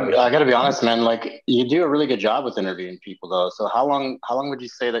 I gotta be honest, man. Like you do a really good job with interviewing people, though. So how long would you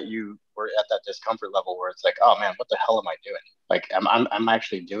say that you were at that discomfort level where it's like, oh man, what the hell am I doing? Like I'm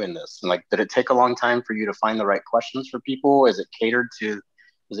actually doing this. And like, did it take a long time for you to find the right questions for people? Is it catered to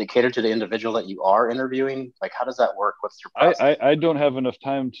the individual that you are interviewing? Like, how does that work? What's your process? I don't have enough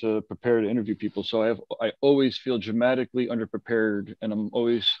time to prepare to interview people. So I always feel dramatically underprepared, and I'm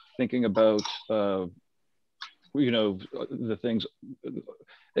always thinking about, the things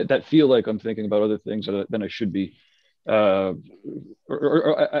that feel like I'm thinking about other things than I should be. Or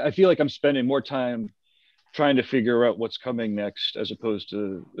I feel like I'm spending more time trying to figure out what's coming next as opposed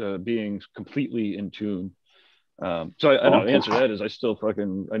to being completely in tune. So I don't know. The answer to that is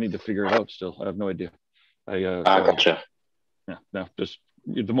I need to figure it out still. I have no idea. Gotcha. Yeah, no, just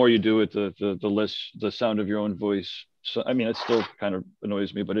the more you do it, the less the sound of your own voice. So I mean, it still kind of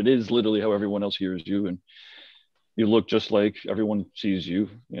annoys me, but it is literally how everyone else hears you, and you look just like everyone sees you.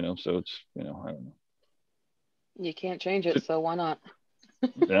 So it's I don't know. You can't change it, so why not?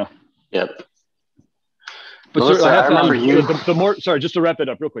 Yeah. Yep. But Melissa, I have remember found the more, sorry, just to wrap it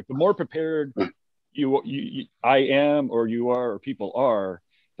up real quick, the more prepared I am, or you are, or people are,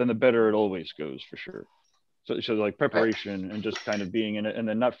 then the better it always goes, for sure. So like preparation and just kind of being in it, and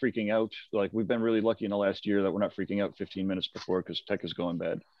then not freaking out. Like we've been really lucky in the last year that we're not freaking out 15 minutes before because tech is going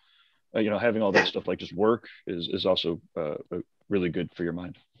bad. Having all that stuff like just work is also really good for your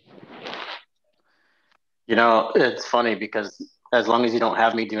mind. It's funny because as long as you don't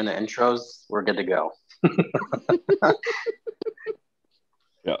have me doing the intros, we're good to go.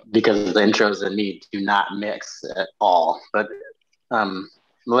 Yeah. Because the intros and me do not mix at all. But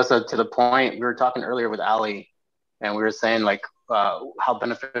Melissa, to the point, we were talking earlier with Ali, and we were saying like how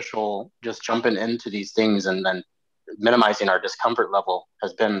beneficial just jumping into these things and then minimizing our discomfort level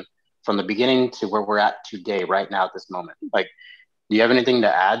has been from the beginning to where we're at today, right now at this moment. Like, do you have anything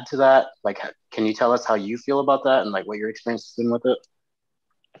to add to that? Like, can you tell us how you feel about that and like what your experience has been with it?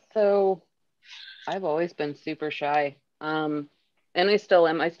 So I've always been super shy. And I still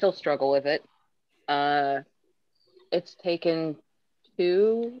am. I still struggle with it. It's taken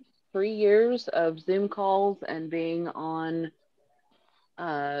 2-3 years of Zoom calls and being on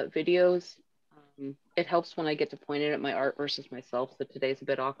videos. It helps when I get to point it at my art versus myself. So today's a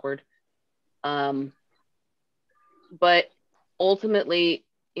bit awkward. But ultimately,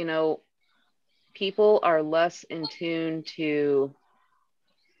 people are less in tune to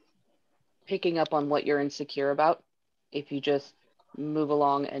picking up on what you're insecure about if you just move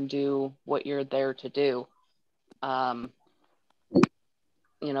along and do what you're there to do.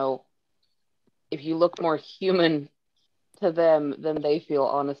 If you look more human to them, then they feel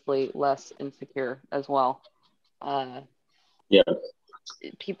honestly less insecure as well. Yeah.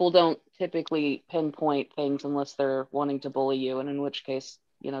 People don't typically pinpoint things unless they're wanting to bully you, and in which case,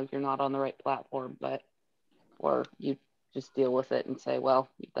 you're not on the right platform, or you just deal with it and say, well,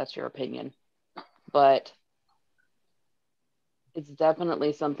 that's your opinion. But it's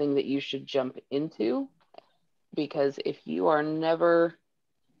definitely something that you should jump into, because if you are never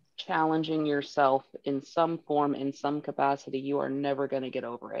challenging yourself in some form, in some capacity, you are never going to get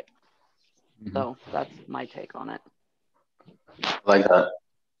over it. Mm-hmm. So that's my take on it. I like that.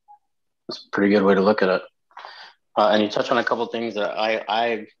 That's a pretty good way to look at it. And you touch on a couple of things that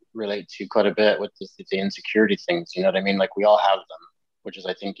I relate to quite a bit with the insecurity things. You know what I mean? Like we all have them, which is,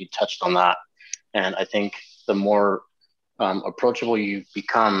 I think you touched on that. And I think the more approachable you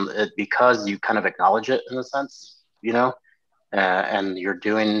become, because you kind of acknowledge it in a sense, and you're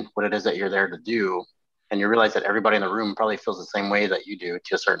doing what it is that you're there to do, and you realize that everybody in the room probably feels the same way that you do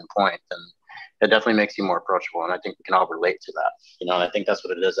to a certain point, and it definitely makes you more approachable. And I think we can all relate to that, and I think that's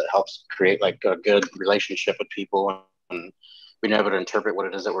what it is that helps create like a good relationship with people, and being able to interpret what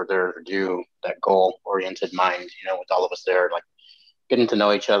it is that we're there to do, that goal-oriented mind, with all of us there, like getting to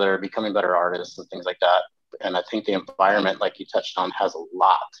know each other, becoming better artists and things like that. And I think the environment, like you touched on, has a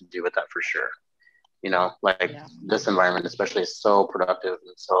lot to do with that for sure. This environment especially is so productive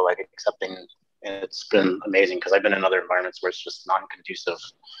and so like accepting, and it's been amazing because I've been in other environments where it's just non-conducive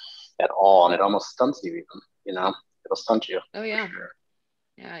at all, and it almost stunts you even, it'll stunt you. Oh yeah. Sure.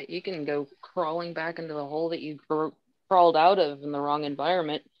 Yeah, you can go crawling back into the hole that you crawled out of in the wrong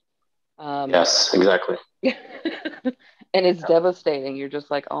environment. Yes, exactly. And it's devastating. You're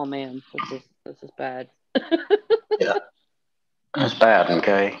just like, oh man, this is bad. Yeah, it's bad.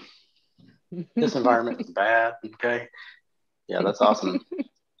 Okay, this environment is bad. Okay, yeah, that's awesome.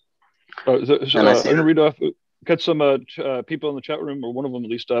 I'm gonna read off. Got some people in the chat room, or one of them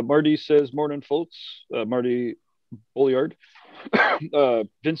at least. Marty says, "Morning, folks." Marty Bolliard,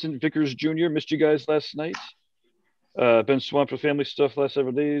 Vincent Vickers Jr. Missed you guys last night. Been swamped with family stuff last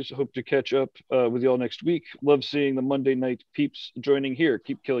several days. Hope to catch up with y'all next week. Love seeing the Monday night peeps joining here.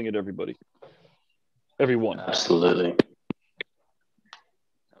 Keep killing it, everybody. Everyone. Absolutely.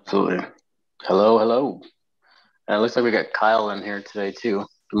 Hello. And it looks like we got Kyle in here today too.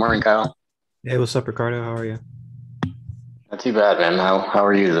 Good morning, Kyle. Hey, what's up, Ricardo? How are you? Not too bad, man. How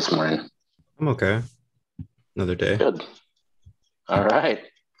are you this morning? I'm okay. Another day. Good. All right.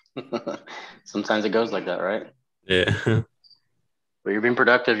 Sometimes it goes like that, right? Yeah. But you're being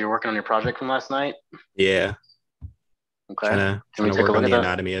productive. You're working on your project from last night? Yeah. Okay. Trying to work on the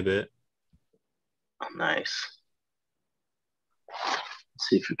anatomy a bit. Oh, nice. Let's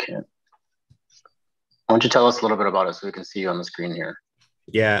see if we can. Why don't you tell us a little bit about it so we can see you on the screen here?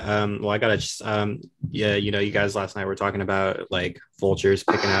 Yeah. Well, I gotta just yeah, you guys last night were talking about like vultures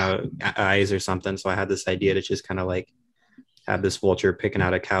picking out eyes or something. So I had this idea to just kind of like have this vulture picking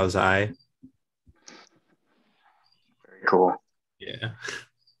out a cow's eye. Very cool. Yeah.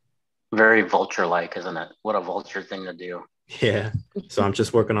 Very vulture-like, isn't it? What a vulture thing to do. Yeah. So I'm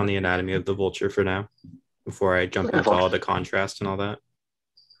just working on the anatomy of the vulture for now before I jump into all the contrast and all that.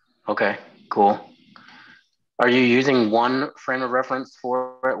 Okay, cool. Are you using one frame of reference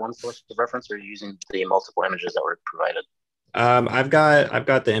for it, one source of reference, or are you using the multiple images that were provided? I've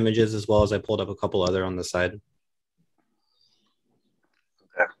got the images as well as I pulled up a couple other on the side.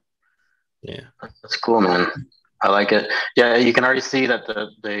 Okay. Yeah. That's cool, man. I like it. Yeah, you can already see that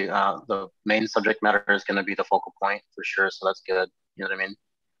the main subject matter is going to be the focal point for sure. So that's good. You know what I mean?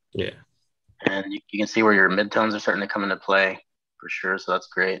 Yeah. And you can see where your midtones are starting to come into play for sure. So that's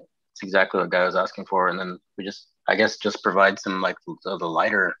great. It's exactly what guy was asking for. And then we I guess just provide some like the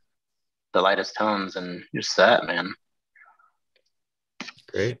lightest tones, and you're set, man.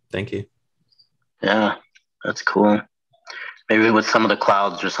 Great. Thank you. Yeah, that's cool. Maybe with some of the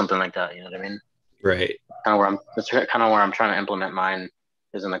clouds or something like that. You know what I mean? Right. That's kind of where I'm trying to implement mine,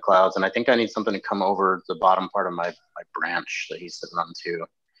 is in the clouds. And I think I need something to come over the bottom part of my branch that he's sitting on too.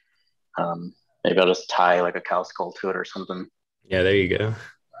 Maybe I'll just tie like a cow skull to it or something. Yeah, there you go.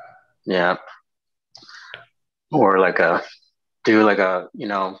 Yeah. Or like like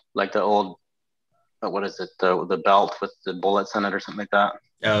the old, what is it? The belt with the bullets in it or something like that.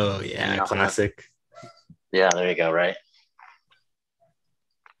 Oh yeah, classic. Yeah, there you go. Right.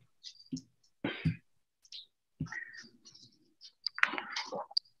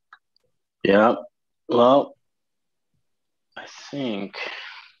 Yeah. Well, I think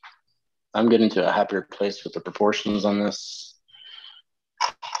I'm getting to a happier place with the proportions on this.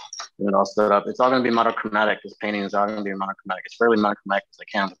 And all set up. It's all going to be monochromatic. This painting is all going to be monochromatic. It's fairly monochromatic as I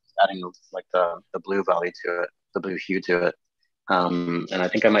can, adding like the blue value to it, the blue hue to it. And I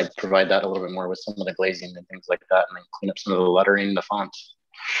think I might provide that a little bit more with some of the glazing and things like that, and then clean up some of the lettering, the font.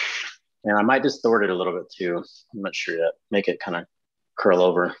 And I might distort it a little bit too. I'm not sure yet. Make it kind of curl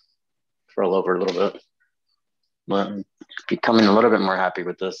over a little bit. But I'm becoming a little bit more happy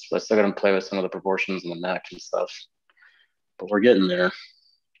with this. I still got to play with some of the proportions and the neck and stuff. But we're getting there.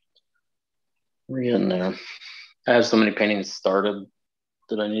 We're getting there. I have so many paintings started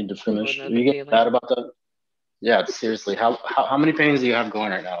that I need to finish. Do you get bad about that? Yeah, seriously. How many paintings do you have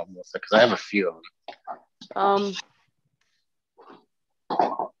going right now, Melissa? Because I have a few of them.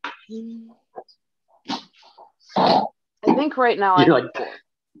 I think right now I have like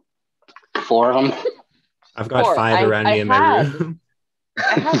 4 of them. I've got 5 around me in my room.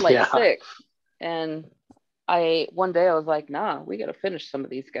 I had like 6, and one day I was like, nah, we got to finish some of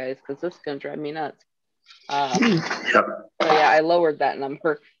these guys because this is gonna drive me nuts. So yeah, I lowered that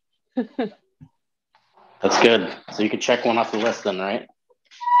number. That's good. So you can check one off the list then, right?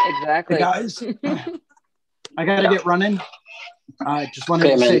 Exactly. Hey guys, I gotta get running. Just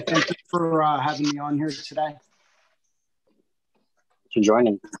wanted to say thank you for having me on here today. For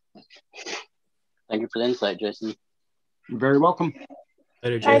joining. Thank you for the insight, Jason. You're very welcome.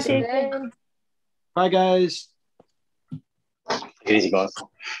 Later, Jason. Jason. Bye, guys. Take it easy, boss.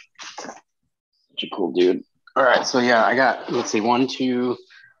 Such a cool dude. All right, so yeah, I got, let's see, 1, 2,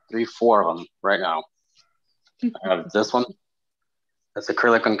 3, 4 of them right now. I have this one. That's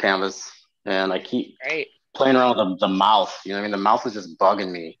acrylic on canvas, and I keep playing around with the mouth. You know what I mean? The mouth is just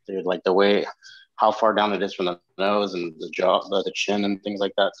bugging me, dude. Like the way, how far down it is from the nose and the jaw, the chin, and things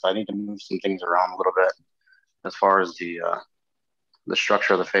like that. So I need to move some things around a little bit as far as the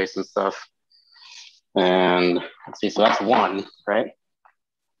structure of the face and stuff. And let's see. So that's one, right?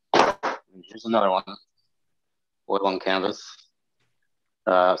 And here's another one. Oil on canvas.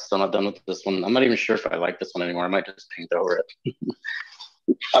 Still not done with this one. I'm not even sure if I like this one anymore. I might just paint over it.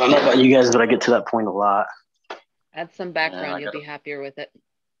 I don't know about you guys, but I get to that point a lot. Add some background, you'll be happier with it.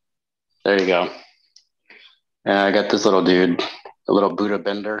 There you go. And I got this little dude, a little Buddha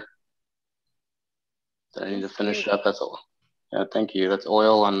bender that I need to finish up. That's all. Yeah, thank you. That's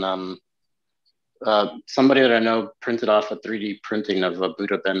oil on somebody that I know printed off a 3D printing of a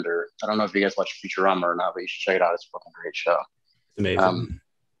Buddha bender. I don't know if you guys watch Futurama or not, but you should check it out. It's a fucking great show. Amazing.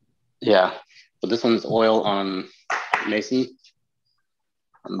 Yeah, but this one's oil on mason,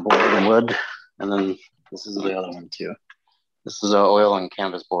 on board and wood, and then this is the other one too. This is oil on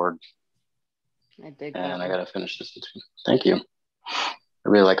canvas board. I dig that. And I gotta finish this one too. Thank you. I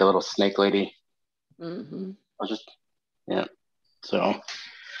really like a little snake lady. Mm-hmm. Yeah. So,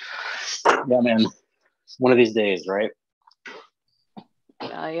 yeah, man. One of these days, right?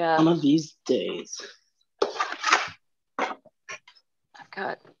 Yeah. One of these days.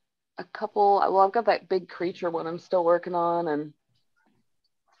 got a couple. Well, I've got that big creature one I'm still working on, and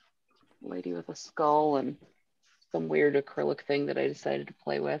lady with a skull, and some weird acrylic thing that I decided to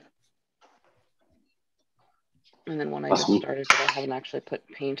play with. And then one I just started, but I haven't actually put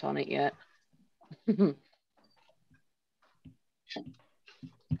paint on it yet.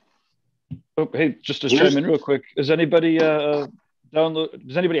 Oh, hey, just to chime in real quick, does anybody have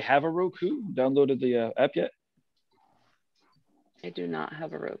a Roku? Downloaded the app yet? I do not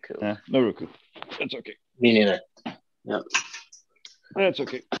have a Roku. No Roku. That's okay. Me neither. Yep. That's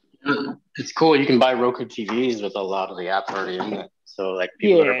okay. It's cool. You can buy Roku TVs with a lot of the apps already in it. So like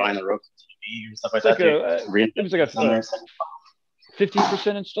people that are buying the Roku TV and stuff like that. It was like a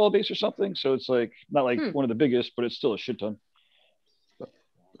 15% install base or something. So it's like not like one of the biggest, but it's still a shit ton.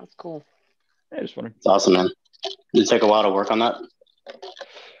 That's cool. I just wondering. It's awesome, man. Did it take a while to work on that?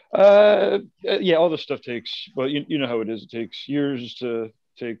 Yeah, all this stuff takes, well, you know how it is. It takes years to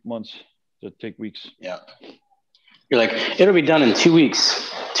take months to take weeks. Yeah. You're like, it'll be done in 2 weeks.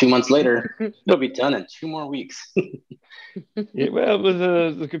 2 months later, it'll be done in 2 more weeks. Yeah, well, with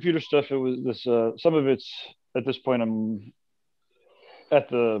the computer stuff, it was this. Some of it's at this point, I'm at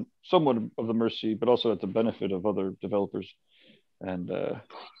the somewhat of the mercy, but also at the benefit of other developers. And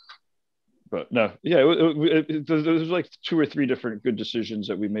but no, yeah, there's like 2 or 3 different good decisions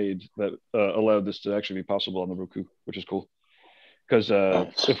that we made that allowed this to actually be possible on the Roku, which is cool. Because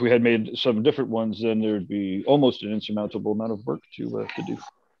if we had made some different ones, then there would be almost an insurmountable amount of work to do.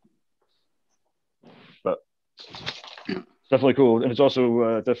 But it's definitely cool, and it's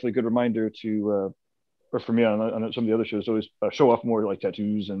also definitely a good reminder to, or for me on some of the other shows, always show off more like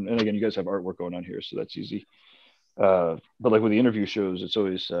tattoos, and again, you guys have artwork going on here, so that's easy. But like with the interview shows, it's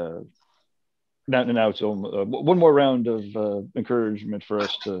always now it's one more round of encouragement for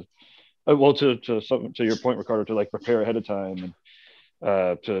us to, to your point, Ricardo, to like prepare ahead of time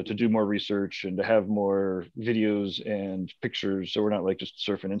and to do more research and to have more videos and pictures, so we're not like just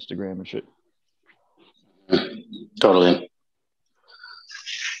surfing Instagram and shit. Totally.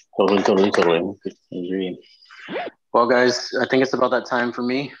 Agree. Well, guys, I think it's about that time for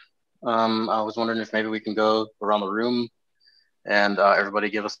me. I was wondering if maybe we can go around the room and everybody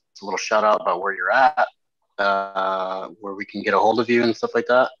give us a little shout out about where you're at, where we can get a hold of you and stuff like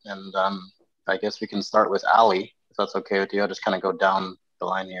that. And I guess we can start with Allie, if that's okay with you. I'll just kind of go down the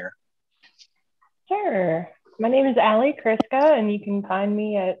line here. Sure. My name is Allie Kriska, and you can find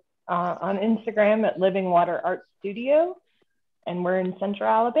me at on Instagram at Living Water Art Studio, and we're in Central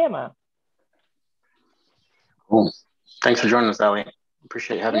Alabama. Cool. Thanks for joining us, Allie.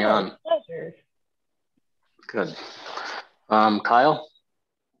 Appreciate having you on. Pleasure. Good. Kyle?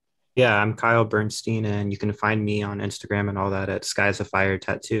 Yeah, I'm Kyle Bernstein, and you can find me on Instagram and all that at Skies of Fire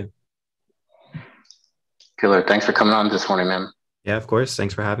Tattoo. Killer. Thanks for coming on this morning, man. Yeah, of course.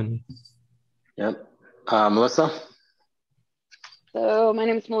 Thanks for having me. Yep. Melissa? So my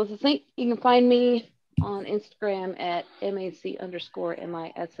name is Melissa Saint. You can find me on Instagram at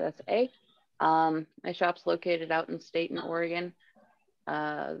MAC_MISSA. My shop's located out in Staten, Oregon.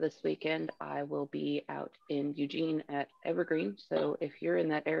 This weekend, I will be out in Eugene at Evergreen. So if you're in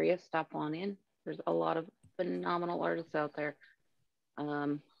that area, stop on in. There's a lot of phenomenal artists out there.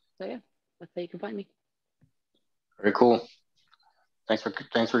 So yeah, that's how you can find me. Very cool. Thanks for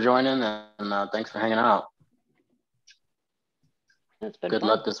joining, and thanks for hanging out. It's been good fun.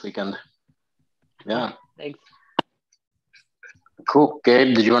 luck this weekend. Yeah. Thanks. Cool.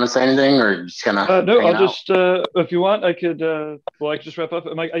 Gabe, did you want to say anything, or just kind of? No, I'll just if you want, I could. I could just wrap up.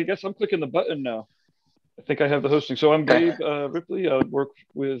 I guess I'm clicking the button now. I think I have the hosting. So I'm Gabe Ripley. I work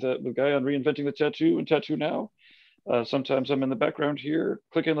with Guy on Reinventing the Tattoo and Tattoo Now. Sometimes I'm in the background here,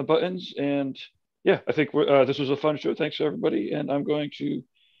 clicking the buttons, and yeah, I think this was a fun show. Thanks to everybody, and I'm going to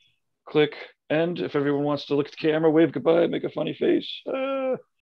click end. If everyone wants to look at the camera, wave goodbye, make a funny face.